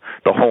change the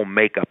whole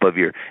makeup of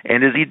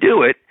and as you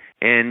do it,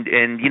 and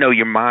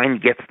your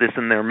mind gets this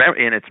in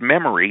its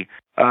memory,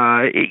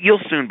 you'll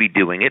soon be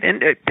doing it.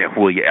 And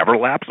will you ever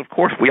lapse? Of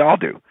course, we all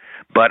do.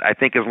 But I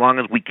think as long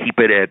as we keep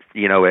it at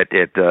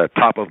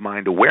top of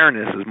mind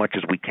awareness as much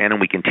as we can, and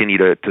we continue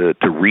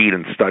to read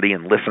and study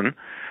and listen,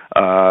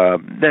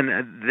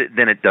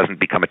 then it doesn't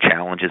become a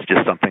challenge. It's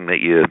just something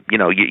that you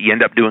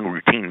end up doing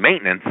routine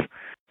maintenance,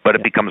 but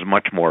it becomes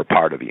much more a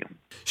part of you.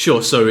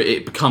 Sure, so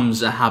it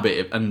becomes a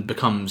habit and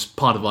becomes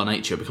part of our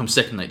nature, it becomes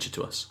second nature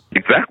to us.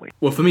 Exactly.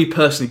 Well, for me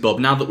personally, Bob,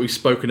 now that we've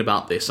spoken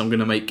about this, I'm going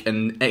to make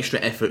an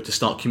extra effort to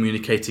start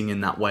communicating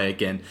in that way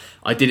again.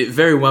 I did it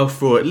very well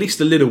for at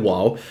least a little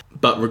while,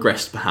 but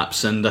regressed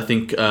perhaps, and I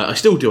think I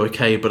still do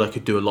okay, but I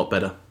could do a lot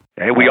better.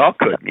 Hey, we all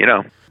could,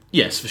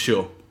 Yes, for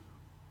sure.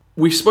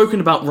 We've spoken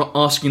about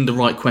asking the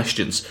right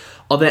questions.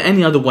 Are there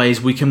any other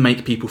ways we can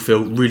make people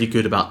feel really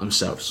good about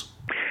themselves?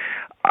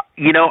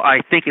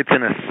 I think it's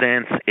in a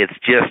sense, it's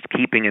just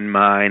keeping in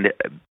mind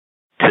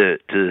to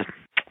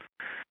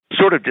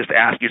sort of just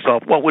ask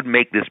yourself, what would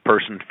make this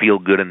person feel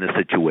good in this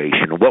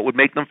situation? What would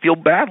make them feel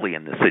badly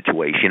in this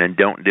situation, and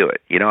don't do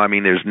it?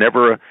 There's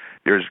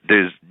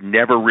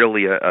never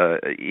really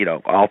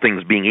all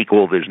things being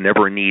equal, there's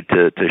never a need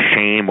to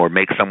shame or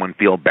make someone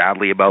feel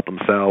badly about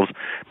themselves.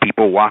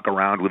 People walk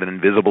around with an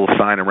invisible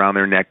sign around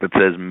their neck that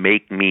says,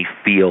 make me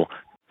feel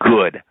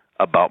good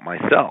about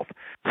myself.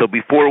 So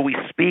before we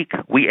speak,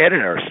 we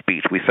edit our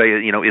speech. We say,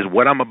 is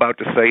what I'm about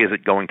to say, is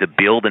it going to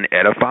build and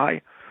edify,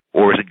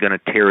 or is it going to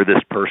tear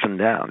this person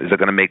down? Is it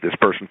going to make this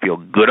person feel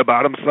good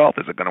about himself?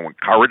 Is it going to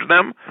encourage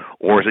them,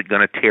 or is it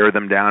going to tear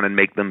them down and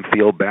make them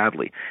feel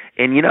badly?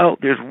 And,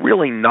 there's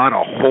really not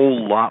a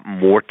whole lot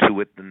more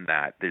to it than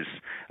that. There's,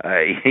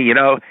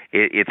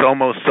 it's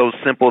almost so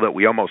simple that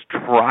we almost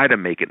try to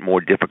make it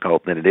more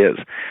difficult than it is.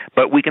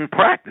 But we can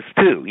practice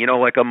too,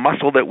 like a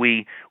muscle that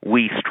we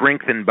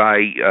strengthen by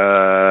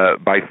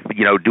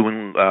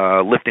doing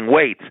lifting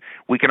weights.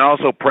 We can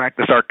also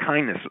practice our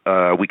kindness.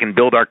 We can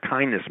build our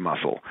kindness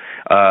muscle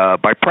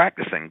by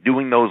practicing,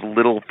 doing those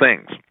little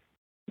things.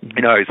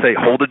 I say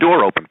hold the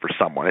door open for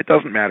someone. It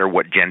doesn't matter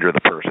what gender the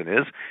person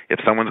is. If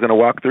someone's going to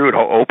walk through it,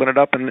 open it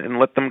up and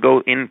let them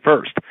go in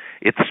first.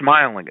 It's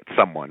smiling at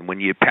someone when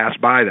you pass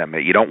by them.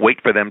 You don't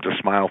wait for them to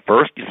smile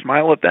first. You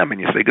smile at them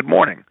and you say good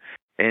morning.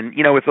 And,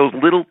 it's those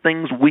little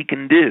things we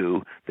can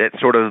do that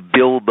sort of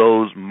build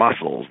those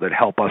muscles that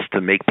help us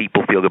to make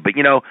people feel good. But,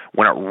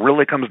 when it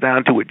really comes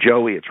down to it,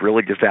 Joey, it's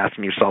really just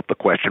asking yourself the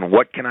question,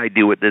 what can I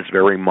do at this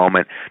very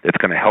moment that's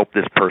going to help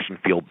this person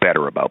feel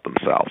better about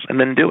themselves? And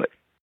then do it.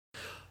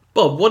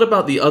 Bob, what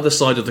about the other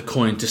side of the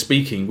coin to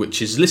speaking, which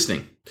is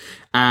listening?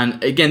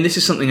 And again, this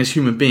is something as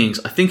human beings,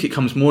 I think it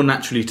comes more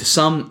naturally to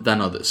some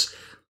than others.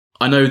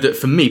 I know that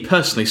for me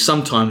personally,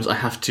 sometimes I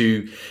have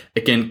to,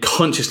 again,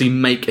 consciously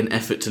make an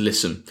effort to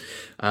listen.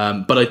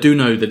 But I do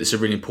know that it's a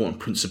really important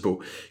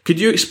principle.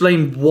 Could you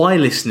explain why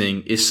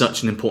listening is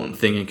such an important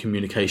thing in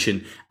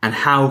communication and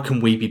how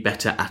can we be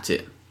better at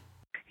it?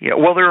 Yeah,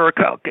 well, there are a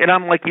couple, and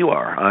I'm like you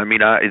are. I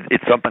mean,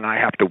 it's something I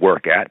have to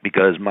work at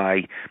because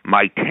my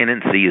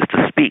tendency is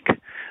to speak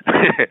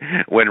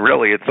when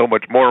really it's so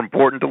much more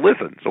important to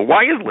listen. So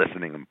why is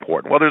listening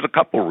important? Well, there's a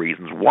couple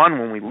reasons. One,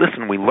 when we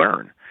listen, we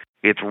learn.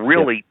 It's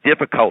really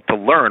difficult to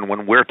learn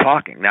when we're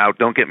talking. Now,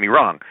 don't get me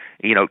wrong.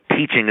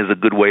 Teaching is a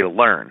good way to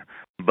learn,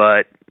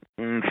 but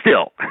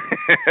still,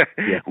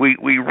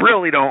 we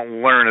really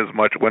don't learn as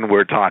much when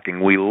we're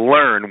talking. We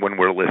learn when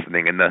we're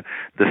listening. And the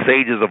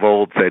sages of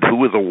old said,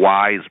 who is a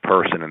wise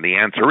person? And the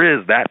answer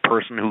is that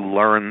person who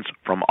learns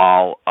from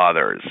all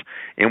others.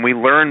 And we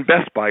learn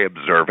best by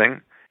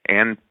observing,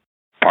 and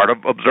part of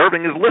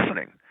observing is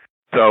listening.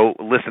 So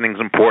listening is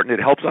important.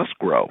 It helps us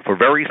grow. For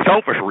very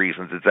selfish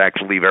reasons, it's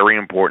actually very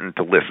important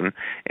to listen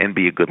and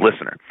be a good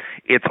listener.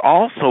 It's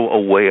also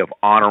a way of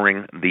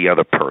honoring the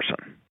other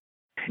person.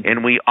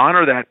 And we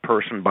honor that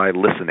person by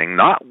listening,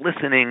 not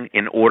listening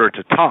in order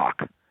to talk,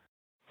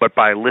 but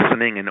by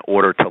listening in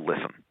order to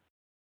listen,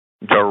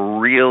 to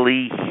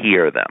really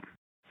hear them,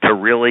 to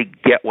really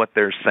get what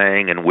they're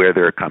saying and where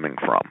they're coming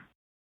from.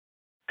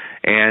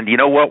 And you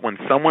know what? When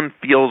someone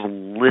feels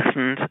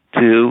listened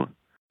to,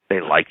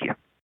 they like you.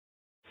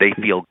 They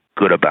feel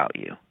good about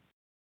you.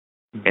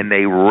 And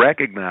they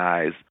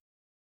recognize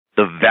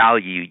the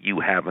value you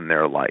have in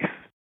their life.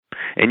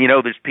 And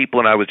there's people,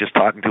 and I was just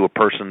talking to a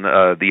person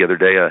the other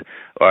day.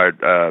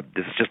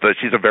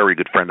 She's a very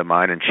good friend of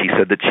mine, and she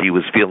said that she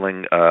was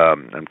feeling.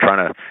 I'm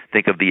trying to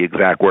think of the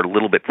exact word, a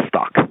little bit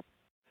stuck.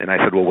 And I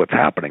said, "Well, what's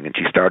happening?" And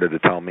she started to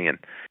tell me,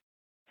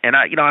 and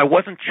I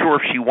wasn't sure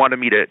if she wanted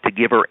me to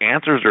give her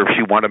answers or if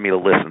she wanted me to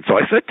listen. So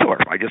I said to her,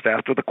 I just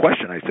asked her the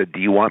question. I said, "Do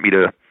you want me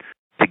to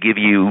give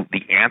you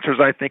the answers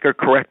I think are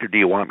correct, or do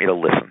you want me to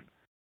listen?"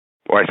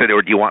 Or I said,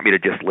 "Or do you want me to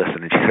just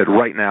listen?" And she said,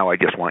 "Right now, I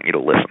just want you to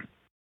listen."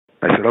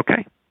 I said,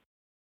 okay.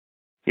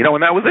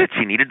 And that was it.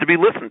 She needed to be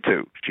listened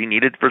to. She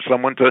needed for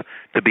someone to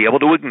be able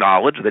to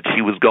acknowledge that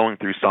she was going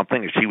through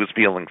something and she was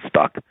feeling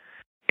stuck.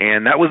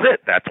 And that was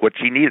it. That's what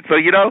she needed. So,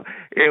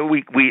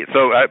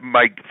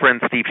 my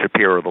friend Steve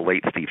Shapiro, the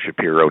late Steve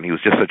Shapiro, and he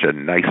was just such a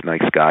nice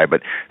guy,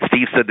 but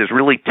Steve said there's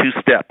really two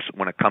steps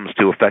when it comes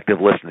to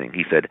effective listening.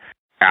 He said,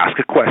 ask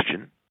a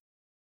question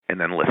and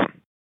then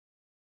listen.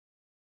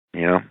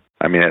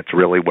 That's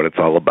really what it's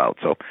all about.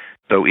 So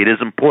it is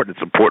important.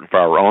 It's important for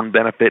our own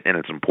benefit, and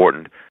it's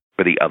important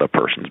for the other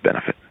person's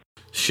benefit.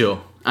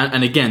 Sure.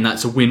 And again,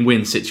 that's a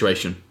win-win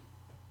situation.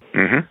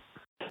 Mm-hmm.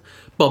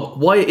 Bob,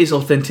 why is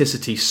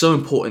authenticity so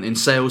important in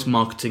sales,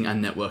 marketing,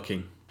 and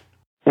networking?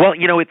 Well,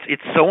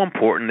 it's so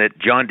important that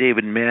John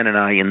David Mann and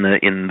I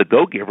in the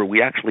Go-Giver,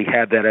 we actually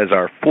had that as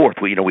our fourth.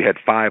 We had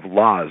 5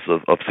 laws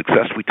of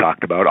success we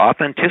talked about.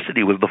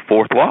 Authenticity was the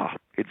 4th law.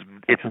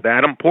 It's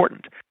that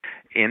important.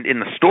 And in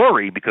the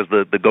story, because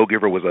the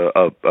Go-Giver was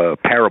a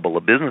parable, a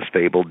business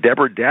fable,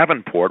 Deborah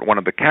Davenport, one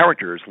of the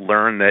characters,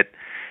 learned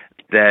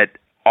that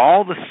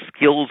all the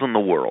skills in the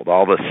world,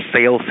 all the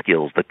sales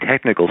skills, the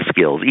technical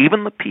skills,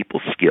 even the people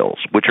skills,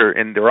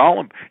 they're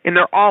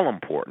all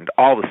important,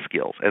 all the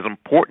skills, as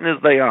important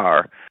as they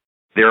are,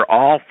 they're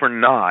all for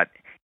naught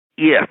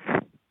if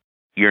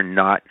you're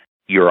not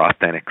your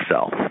authentic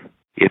self.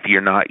 If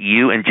you're not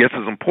you, and just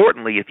as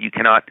importantly, if you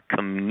cannot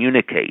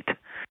communicate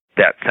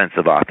that sense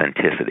of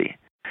authenticity.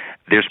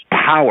 There's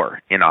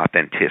power in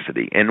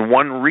authenticity, and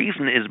one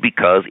reason is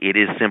because it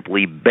is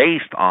simply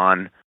based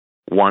on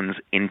one's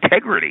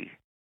integrity.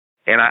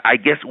 And I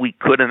guess we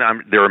could, and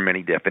there are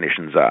many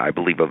definitions, I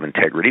believe, of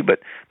integrity, but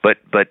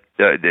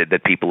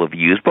that people have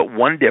used. But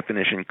one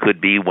definition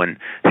could be when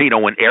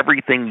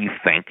everything you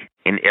think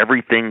and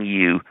everything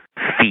you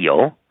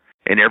feel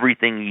and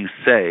everything you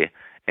say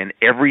and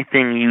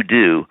everything you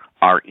do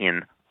are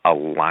in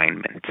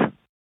alignment.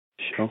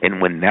 Sure.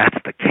 And when that's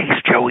the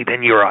case, Joey,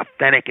 then you're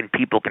authentic, and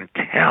people can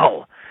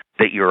tell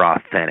that you're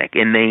authentic,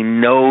 and they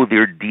know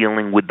they're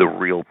dealing with the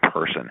real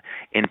person.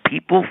 And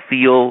people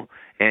feel,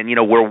 and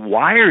we're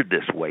wired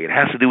this way. It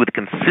has to do with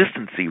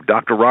consistency.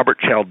 Dr. Robert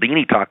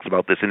Cialdini talks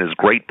about this in his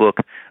great book,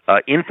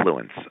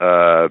 Influence,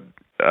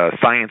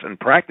 Science and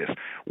Practice.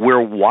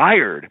 We're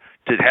wired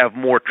to have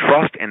more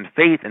trust and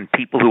faith in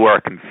people who are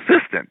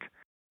consistent.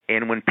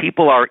 And when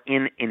people are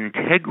in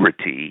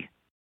integrity,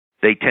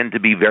 they tend to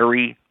be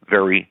very,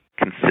 very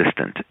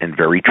consistent and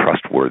very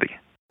trustworthy.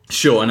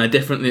 Sure, and I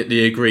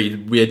definitely agree.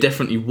 We are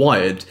definitely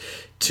wired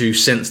to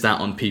sense that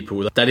on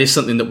people. That is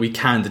something that we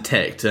can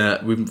detect.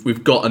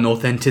 We've got an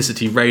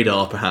authenticity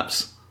radar,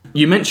 perhaps.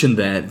 You mentioned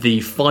there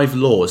the 5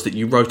 laws that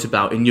you wrote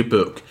about in your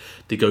book,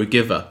 The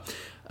Go-Giver.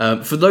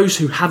 For those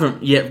who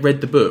haven't yet read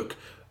the book,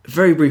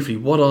 very briefly,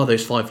 what are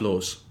those 5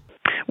 laws?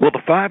 Well,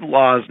 the 5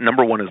 laws,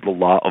 number 1 is the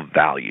law of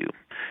value,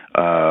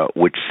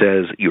 which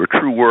says your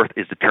true worth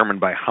is determined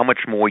by how much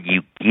more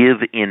you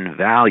give in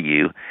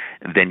value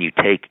than you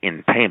take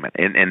in payment.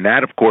 And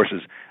that, of course,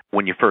 is,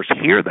 when you first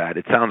hear that,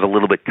 it sounds a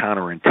little bit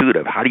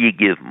counterintuitive. How do you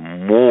give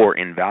more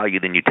in value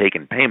than you take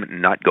in payment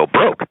and not go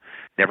broke?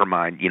 Never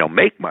mind,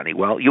 make money.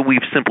 Well,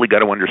 we've simply got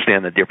to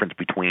understand the difference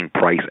between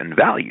price and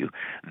value.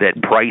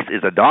 That price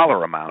is a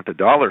dollar amount, a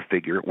dollar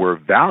figure, where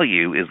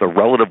value is the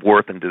relative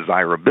worth and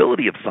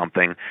desirability of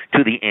something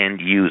to the end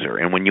user.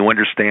 And when you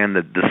understand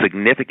the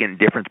significant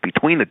difference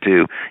between the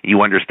two,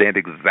 you understand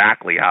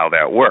exactly how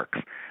that works.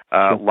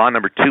 Law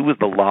number 2 is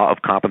the law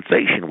of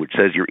compensation, which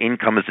says your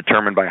income is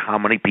determined by how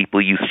many people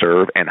you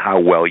serve and how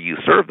well you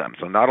serve them.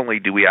 So not only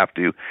do we have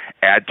to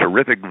add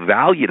terrific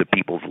value to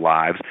people's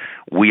lives,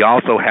 we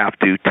also have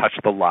to touch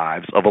the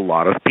lives of a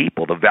lot of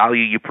people. The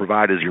value you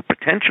provide is your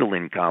potential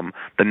income.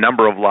 The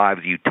number of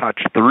lives you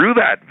touch through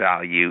that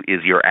value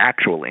is your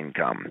actual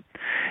income.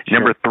 Sure.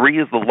 Number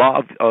 3 is the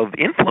law of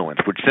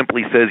influence, which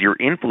simply says your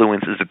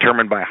influence is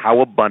determined by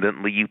how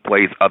abundantly you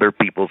place other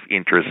people's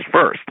interests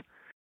first.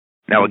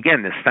 Now,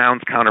 again, this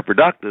sounds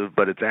counterproductive,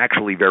 but it's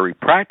actually very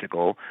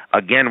practical.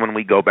 Again, when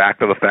we go back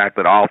to the fact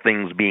that all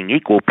things being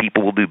equal,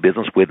 people will do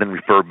business with and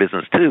refer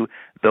business to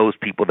those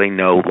people they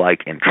know, like,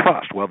 and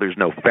trust. Well, there's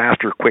no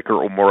faster, quicker,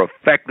 or more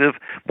effective,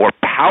 more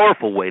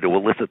powerful way to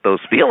elicit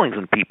those feelings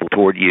in people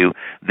toward you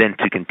than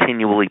to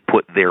continually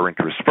put their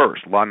interests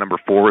first. Law number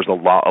 4 is the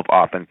law of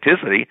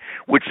authenticity,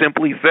 which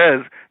simply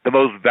says the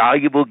most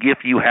valuable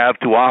gift you have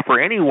to offer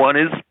anyone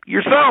is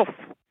yourself,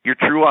 your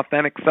true,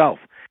 authentic self.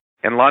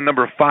 And law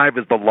number 5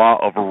 is the law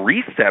of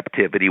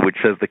receptivity, which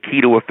says the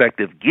key to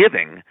effective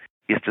giving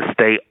is to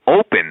stay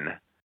open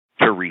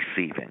to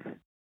receiving.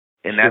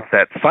 And that's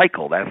that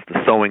cycle. That's the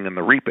sowing and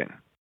the reaping.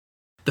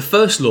 The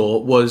first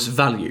law was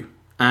value.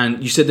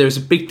 And you said there is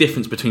a big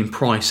difference between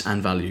price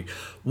and value.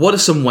 What are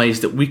some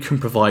ways that we can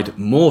provide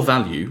more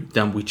value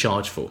than we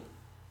charge for?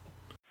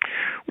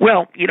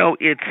 Well,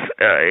 it's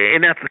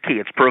and that's the key.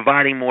 It's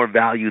providing more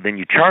value than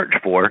you charge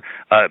for,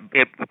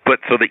 but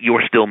so that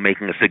you're still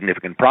making a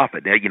significant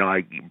profit.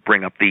 I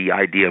bring up the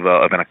idea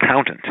of an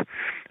accountant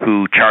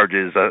who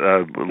charges,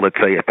 let's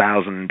say,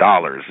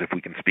 $1,000, if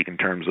we can speak in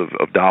terms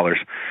of dollars,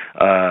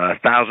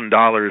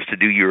 $1,000 to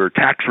do your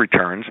tax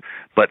returns,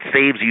 but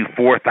saves you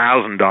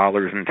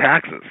 $4,000 in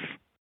taxes.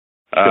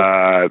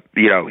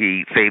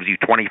 He saves you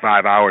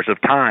 25 hours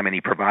of time and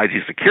he provides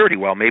you security.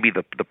 Well, maybe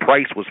the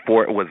price was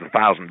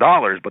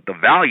 $1,000, but the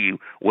value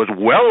was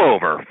well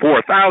over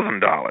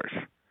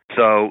 $4,000.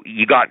 So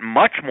you got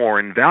much more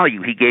in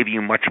value. He gave you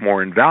much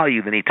more in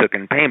value than he took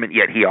in payment,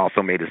 yet he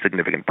also made a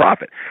significant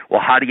profit. Well,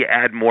 how do you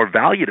add more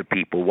value to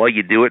people? Well,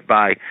 you do it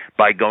by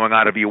going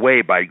out of your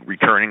way, by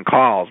returning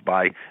calls,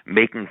 by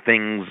making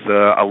things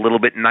a little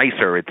bit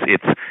nicer. It's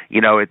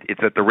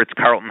at the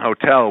Ritz-Carlton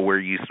Hotel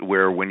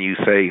where when you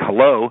say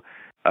hello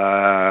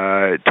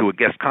to a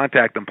guest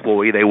contact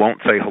employee, they won't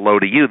say hello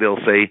to you.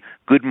 They'll say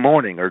good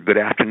morning or good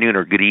afternoon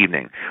or good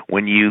evening.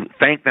 When you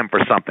thank them for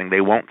something,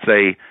 they won't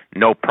say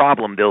no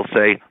problem. They'll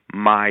say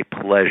my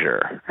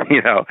pleasure.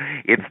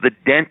 It's the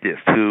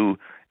dentist who,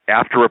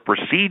 after a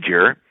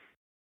procedure,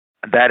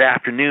 that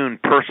afternoon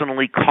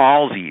personally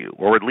calls you,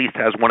 or at least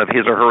has one of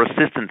his or her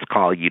assistants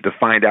call you to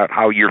find out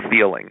how you're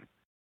feeling.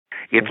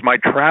 It's my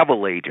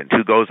travel agent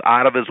who goes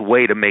out of his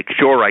way to make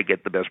sure I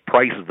get the best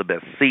prices, the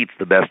best seats,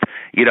 the best,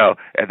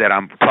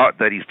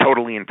 that he's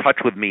totally in touch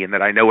with me and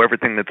that I know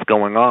everything that's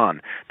going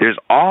on. There's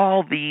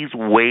all these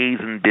ways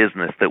in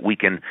business that we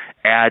can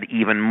add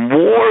even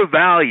more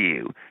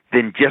value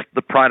than just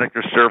the product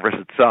or service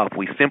itself.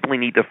 We simply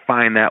need to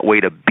find that way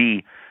to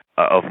be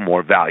of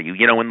more value.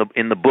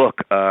 In the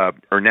book,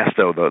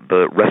 Ernesto,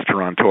 the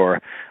restaurateur,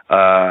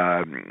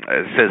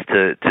 says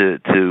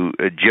to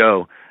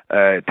Joe,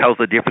 tells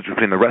the difference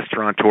between the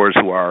restaurateurs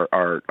who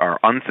are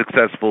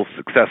unsuccessful,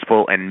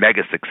 successful, and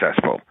mega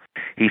successful.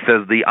 He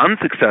says the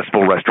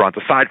unsuccessful restaurants,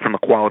 aside from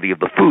the quality of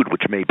the food,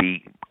 which may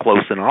be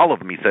close in all of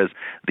them, he says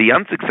the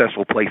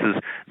unsuccessful places,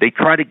 they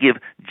try to give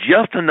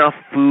just enough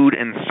food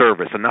and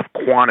service, enough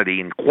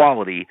quantity and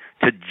quality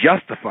to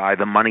justify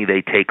the money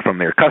they take from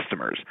their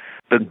customers.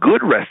 The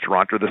good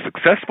restaurant or the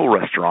successful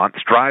restaurant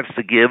strives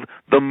to give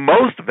the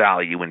most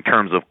value in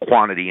terms of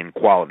quantity and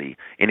quality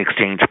in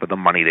exchange for the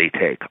money they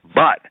take.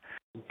 But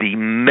the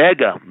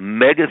mega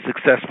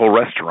successful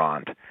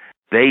restaurant,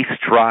 they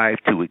strive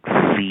to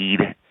exceed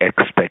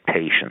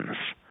expectations,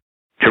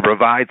 to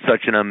provide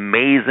such an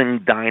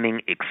amazing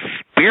dining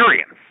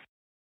experience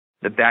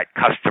that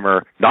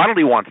customer not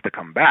only wants to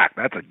come back,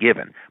 that's a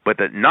given, but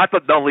that not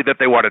only that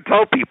they want to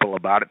tell people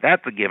about it,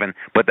 that's a given,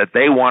 but that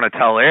they want to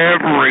tell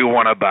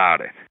everyone about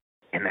it.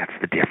 And that's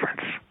the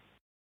difference.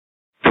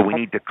 So we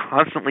need to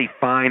constantly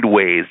find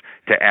ways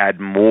to add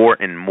more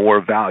and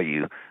more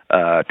value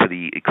to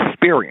the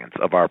experience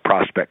of our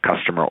prospect,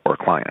 customer, or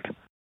client.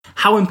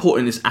 How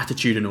important is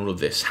attitude in all of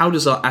this? How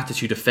does our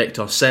attitude affect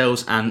our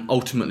sales and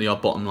ultimately our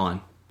bottom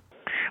line?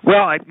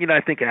 Well, I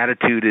think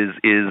attitude is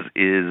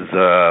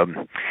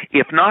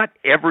if not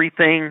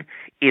everything,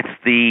 it's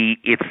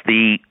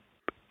the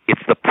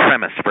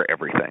premise for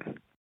everything.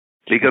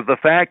 Because the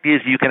fact is,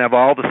 you can have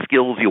all the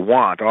skills you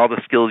want, all the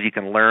skills you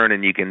can learn,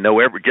 and you can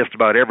know just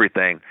about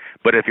everything.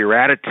 But if your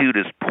attitude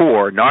is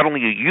poor, not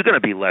only are you going to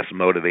be less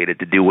motivated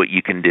to do what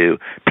you can do,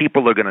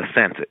 people are going to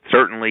sense it.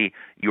 Certainly,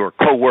 your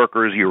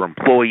coworkers, your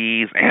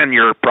employees, and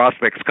your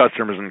prospects,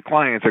 customers, and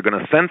clients are going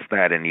to sense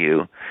that in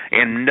you.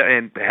 And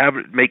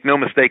make no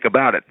mistake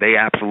about it, they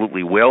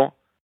absolutely will.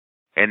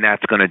 And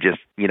that's going to just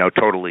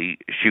totally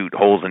shoot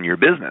holes in your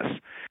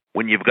business.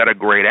 When you've got a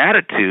great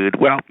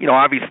attitude, well,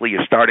 obviously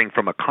you're starting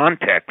from a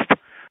context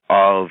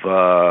of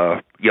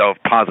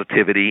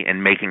positivity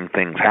and making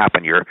things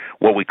happen. You're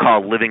what we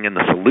call living in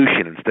the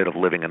solution instead of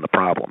living in the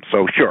problem.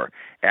 So sure,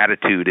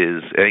 attitude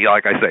is,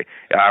 like I say,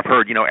 I've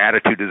heard,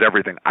 attitude is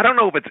everything. I don't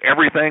know if it's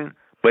everything,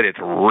 but it's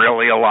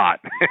really a lot.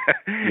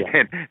 Yeah.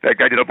 And in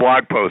fact, I did a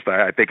blog post.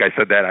 I think I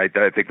said that. I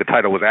think the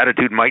title was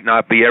Attitude Might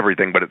Not Be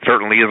Everything, but it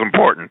certainly is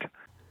important.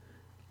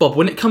 Bob,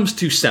 when it comes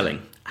to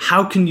selling,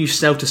 how can you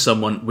sell to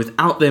someone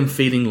without them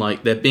feeling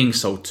like they're being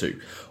sold to,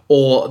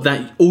 or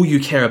that all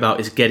you care about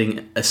is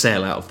getting a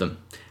sale out of them?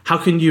 How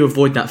can you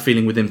avoid that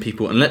feeling within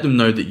people and let them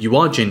know that you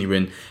are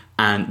genuine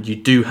and you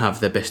do have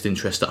their best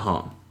interest at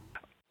heart?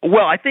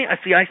 Well, I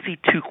see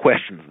two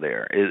questions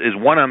there. Is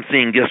one, I'm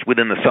seeing just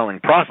within the selling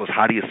process,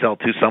 how do you sell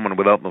to someone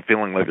without them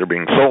feeling like they're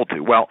being sold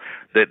to? Well,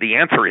 the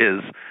answer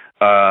is,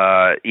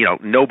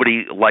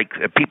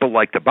 people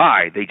like to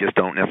buy, they just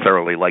don't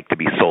necessarily like to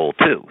be sold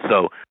to.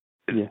 So,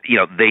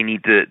 they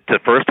need to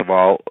first of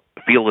all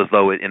feel as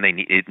though it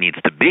needs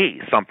to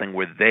be something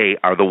where they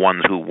are the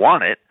ones who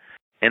want it,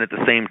 and at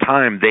the same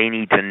time, they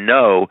need to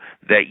know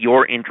that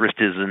your interest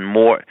is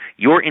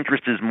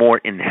more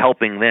in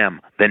helping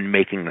them than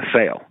making the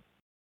sale.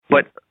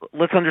 But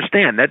let's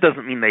understand, that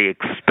doesn't mean they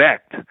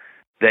expect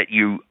that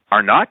you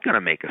are not going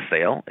to make a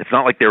sale. It's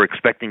not like they're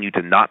expecting you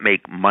to not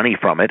make money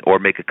from it or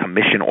make a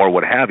commission or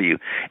what have you.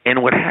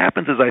 And what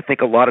happens is, I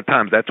think a lot of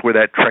times that's where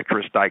that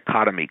treacherous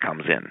dichotomy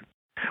comes in.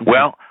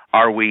 Well,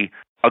 are we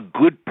a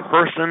good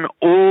person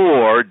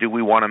or do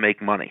we want to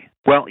make money?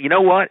 Well, you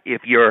know what?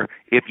 If you're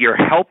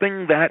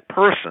helping that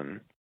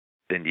person,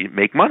 then you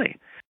make money.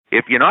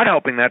 If you're not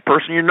helping that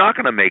person, you're not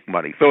going to make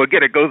money. So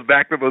again, it goes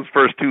back to those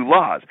first two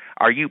laws.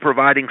 Are you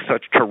providing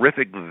such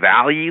terrific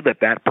value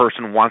that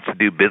person wants to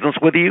do business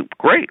with you?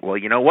 Great. Well,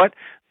 you know what?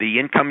 The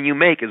income you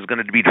make is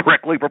going to be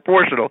directly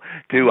proportional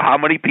to how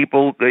many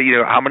people,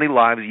 how many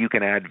lives you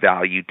can add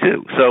value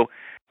to. So,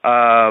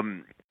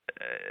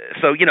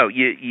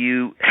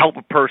 you help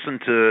a person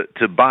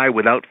to buy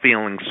without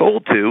feeling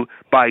sold to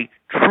by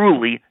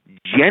truly,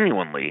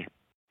 genuinely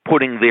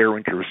putting their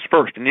interests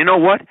first. And you know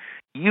what?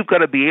 You've got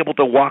to be able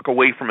to walk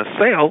away from a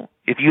sale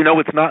if you know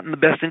it's not in the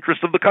best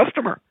interest of the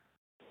customer.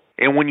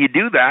 And when you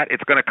do that,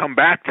 it's going to come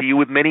back to you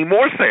with many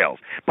more sales.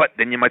 But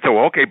then you might say,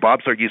 well, okay,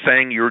 Bob, so are you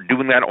saying you're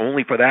doing that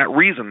only for that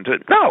reason?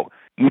 No,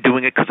 you're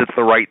doing it because it's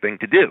the right thing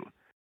to do.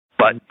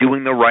 But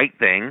doing the right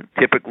thing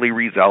typically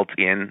results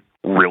in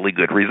really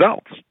good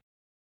results.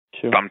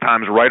 Sure.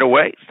 Sometimes right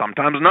away,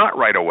 sometimes not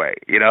right away,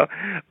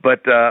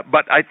 But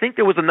I think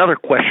there was another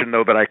question,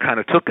 though, that I kind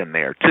of took in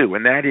there, too,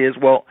 and that is,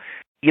 well,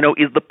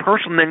 is the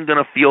person then going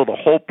to feel the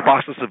whole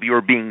process of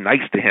your being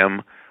nice to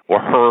him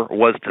or her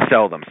was to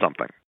sell them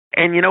something?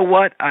 And you know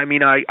what? I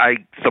mean, I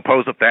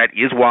suppose if that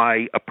is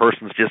why a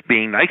person's just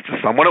being nice to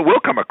someone, it will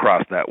come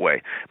across that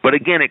way. But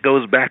again, it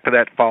goes back to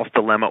that false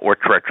dilemma or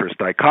treacherous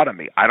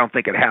dichotomy. I don't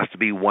think it has to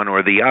be one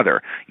or the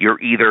other. You're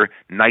either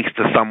nice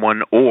to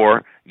someone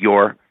or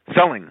you're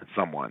selling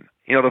someone.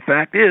 The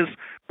fact is,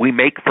 we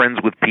make friends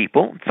with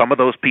people. Some of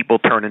those people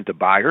turn into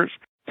buyers.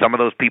 Some of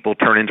those people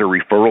turn into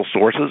referral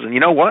sources. And you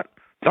know what?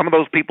 Some of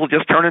those people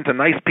just turn into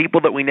nice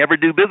people that we never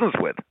do business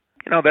with.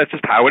 That's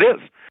just how it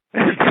is.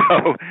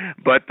 So,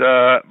 but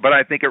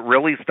I think it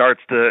really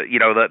starts to,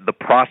 the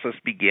process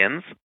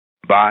begins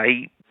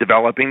by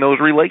developing those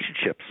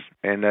relationships.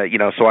 And,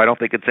 so I don't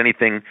think it's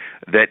anything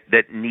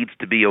that needs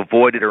to be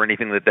avoided or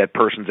anything that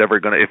person's ever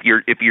going to,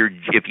 if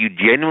you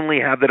genuinely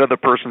have that other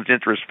person's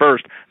interest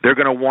first, they're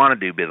going to want to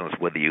do business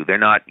with you. They're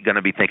not going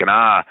to be thinking,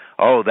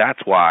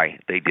 that's why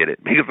they did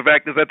it. Because the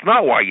fact is, that's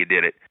not why you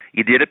did it.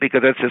 You did it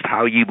because that's just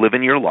how you live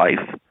in your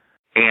life.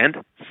 And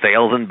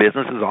sales and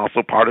business is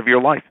also part of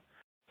your life.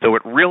 So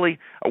it really,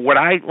 what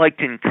I like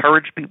to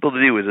encourage people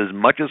to do is, as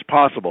much as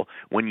possible,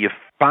 when you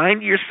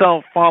find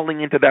yourself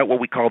falling into that,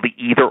 what we call the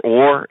either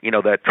or,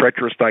 that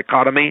treacherous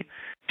dichotomy,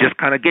 just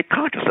kind of get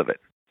conscious of it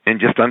and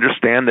just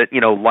understand that,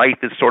 life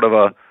is sort of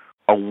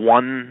a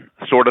one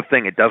sort of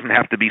thing. It doesn't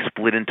have to be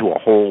split into a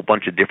whole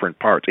bunch of different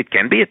parts. It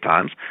can be at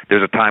times.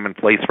 There's a time and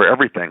place for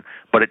everything,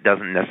 but it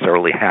doesn't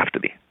necessarily have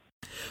to be.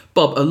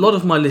 Bob, a lot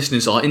of my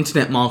listeners are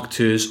internet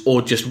marketers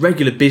or just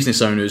regular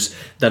business owners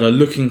that are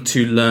looking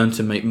to learn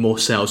to make more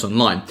sales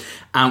online.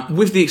 And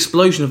with the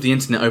explosion of the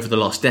internet over the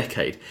last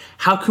decade,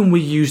 how can we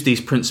use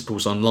these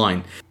principles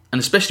online? And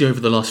especially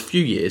over the last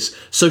few years,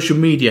 social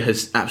media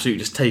has absolutely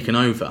just taken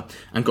over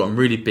and gotten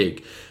really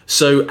big.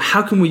 So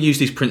how can we use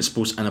these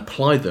principles and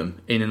apply them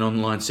in an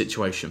online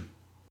situation?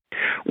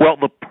 Well,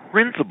 the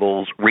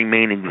principles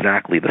remain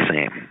exactly the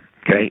same.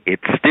 Okay,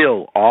 it's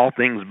still, all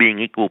things being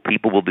equal,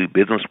 people will do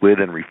business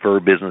with and refer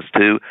business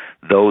to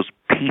those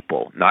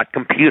people, not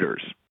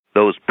computers,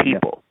 those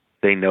people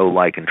they know,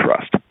 like, and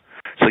trust.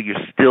 So you're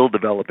still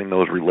developing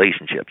those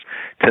relationships.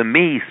 To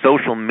me,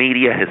 social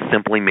media has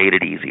simply made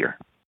it easier.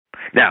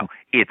 Now,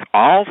 it's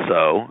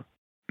also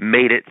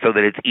made it so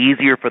that it's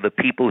easier for the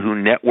people who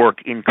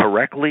network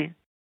incorrectly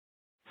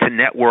to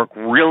network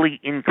really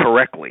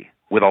incorrectly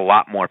with a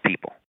lot more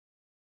people.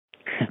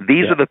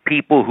 These are the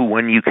people who,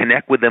 when you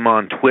connect with them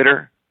on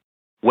Twitter,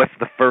 what's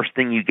the first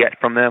thing you get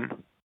from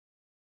them?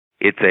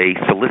 It's a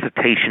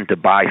solicitation to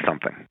buy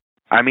something.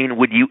 I mean,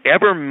 would you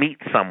ever meet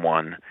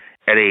someone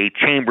at a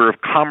Chamber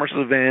of Commerce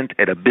event,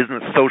 at a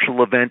business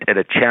social event, at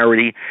a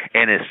charity,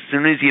 and as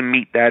soon as you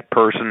meet that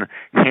person,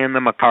 hand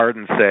them a card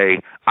and say,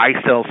 I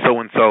sell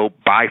so-and-so,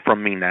 buy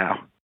from me now?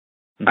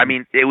 Mm-hmm. I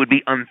mean, it would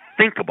be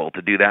unthinkable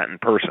to do that in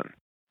person.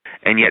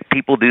 And yet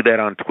people do that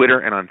on Twitter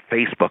and on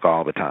Facebook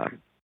all the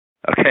time.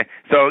 Okay,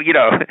 so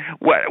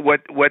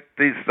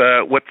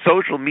what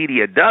social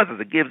media does is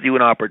it gives you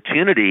an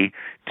opportunity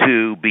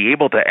to be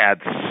able to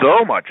add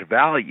so much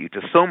value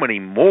to so many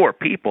more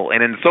people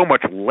and in so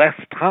much less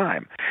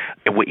time.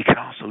 And what you can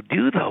also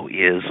do, though,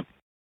 is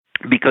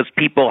because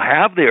people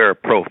have their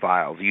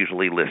profiles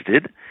usually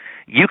listed,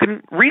 you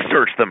can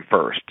research them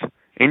first.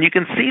 And you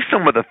can see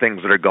some of the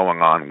things that are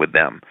going on with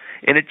them.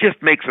 And it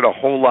just makes it a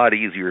whole lot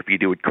easier if you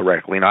do it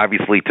correctly. And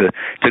obviously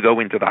to go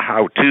into the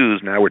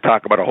how-tos, now we're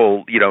talking about a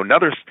whole,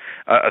 another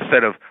a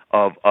set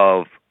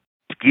of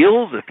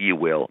skills, if you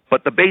will.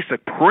 But the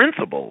basic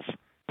principles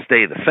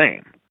stay the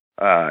same.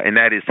 And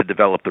that is to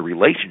develop the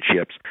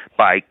relationships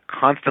by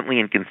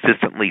constantly and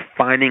consistently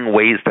finding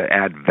ways to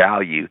add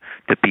value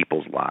to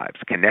people's lives,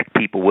 connect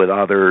people with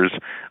others,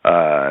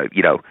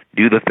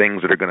 do the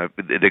things that are going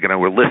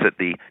to elicit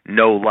the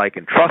know, like,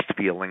 and trust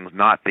feelings,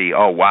 not the,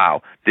 oh,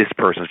 wow, this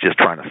person's just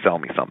trying to sell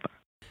me something.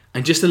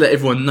 And just to let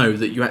everyone know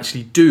that you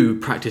actually do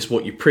practice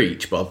what you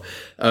preach, Bob,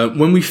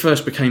 when we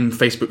first became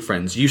Facebook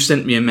friends, you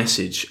sent me a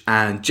message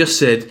and just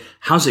said,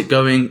 how's it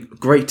going?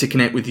 Great to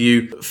connect with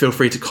you. Feel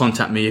free to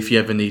contact me if you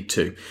ever need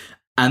to.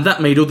 And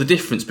that made all the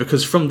difference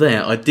because from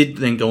there, I did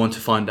then go on to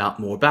find out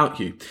more about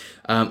you.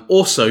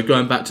 Also,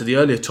 going back to the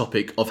earlier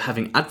topic of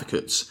having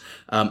advocates,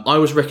 I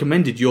was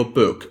recommended your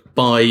book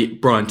by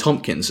Brian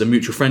Tompkins, a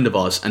mutual friend of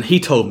ours, and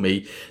he told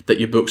me that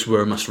your books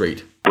were a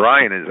must-read.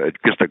 Brian is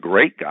just a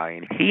great guy,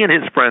 and he and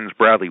his friends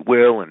Bradley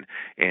Will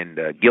and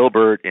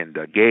Gilbert and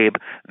Gabe,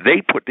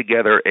 they put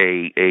together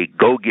a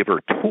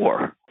Go-Giver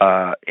tour.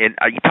 And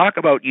you talk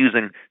about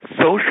using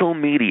social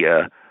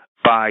media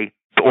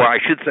or I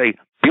should say,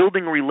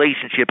 building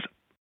relationships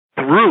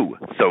through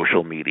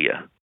social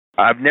media.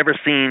 I've never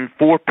seen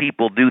 4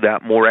 people do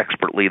that more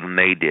expertly than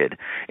they did.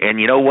 And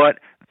you know what?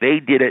 They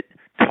did it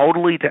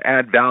totally to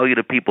add value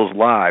to people's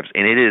lives,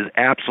 and it has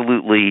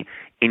absolutely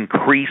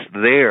increased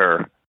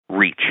their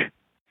reach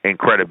and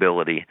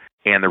credibility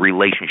and the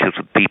relationships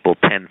with people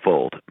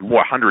tenfold,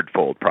 more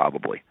 100-fold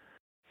probably.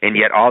 And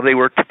yet all they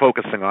were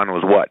focusing on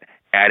was what?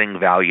 Adding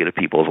value to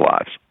people's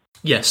lives.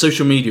 Yeah,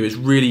 social media is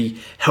really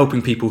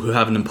helping people who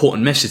have an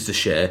important message to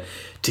share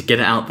to get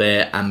it out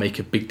there and make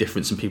a big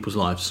difference in people's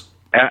lives.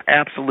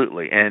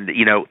 Absolutely. And,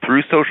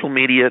 through social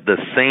media, the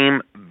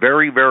same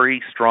very,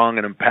 very strong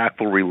and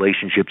impactful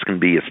relationships can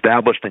be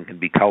established and can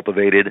be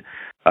cultivated.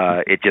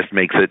 It just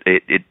makes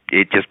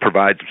it just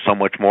provides so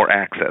much more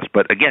access.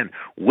 But again,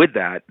 with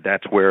that,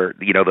 that's where,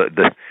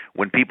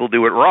 when people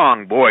do it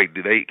wrong, boy,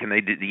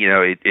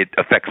 it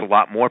affects a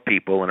lot more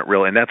people,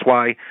 and that's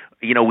why,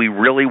 we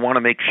really want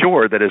to make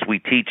sure that as we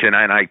teach, and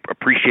I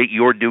appreciate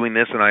your doing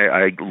this, and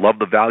I love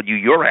the value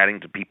you're adding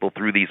to people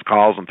through these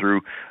calls and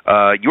through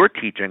your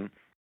teaching,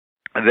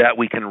 that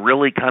we can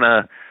really kind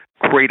of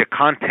create a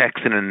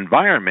context and an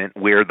environment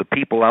where the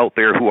people out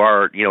there who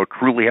are,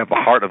 truly have the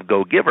heart of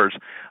go-givers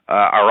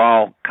are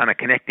all kind of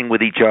connecting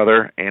with each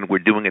other, and we're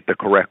doing it the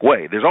correct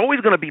way. There's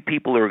always going to be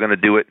people who are going to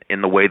do it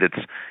in the way that's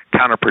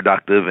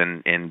counterproductive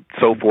and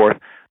so forth.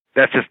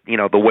 That's just,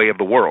 the way of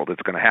the world.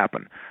 It's going to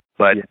happen.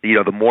 But,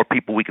 the more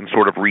people we can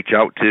sort of reach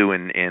out to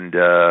and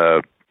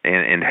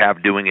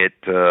have doing it,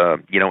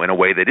 in a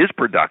way that is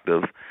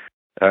productive,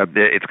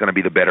 it's going to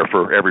be the better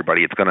for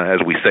everybody. It's going to,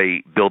 as we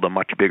say, build a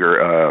much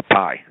bigger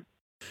pie.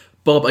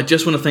 Bob, I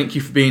just want to thank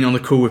you for being on the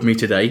call with me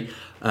today.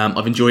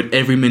 I've enjoyed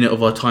every minute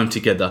of our time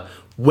together.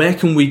 Where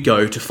can we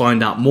go to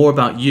find out more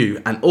about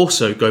you and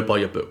also go buy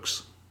your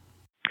books?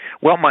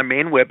 Well, my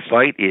main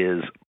website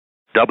is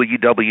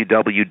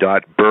www.burg.com,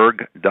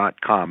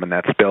 and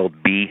that's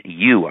spelled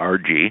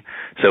B-U-R-G.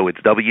 So it's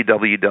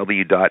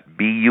www.burg.com.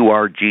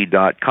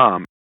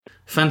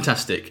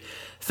 Fantastic.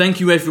 Thank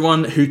you,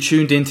 everyone who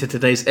tuned in to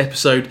today's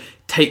episode.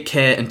 Take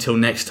care until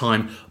next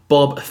time.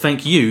 Bob,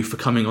 thank you for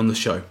coming on the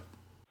show.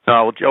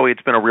 Well, Joey,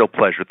 it's been a real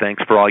pleasure.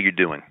 Thanks for all you're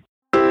doing.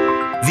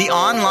 The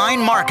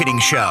Online Marketing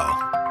Show.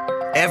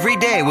 Every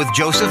day with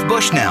Joseph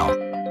Bushnell.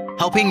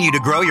 Helping you to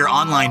grow your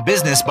online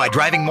business by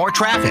driving more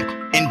traffic,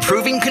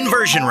 improving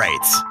conversion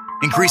rates,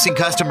 increasing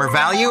customer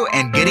value,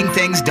 and getting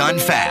things done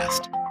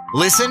fast.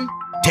 Listen,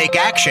 take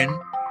action,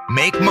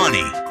 make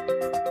money.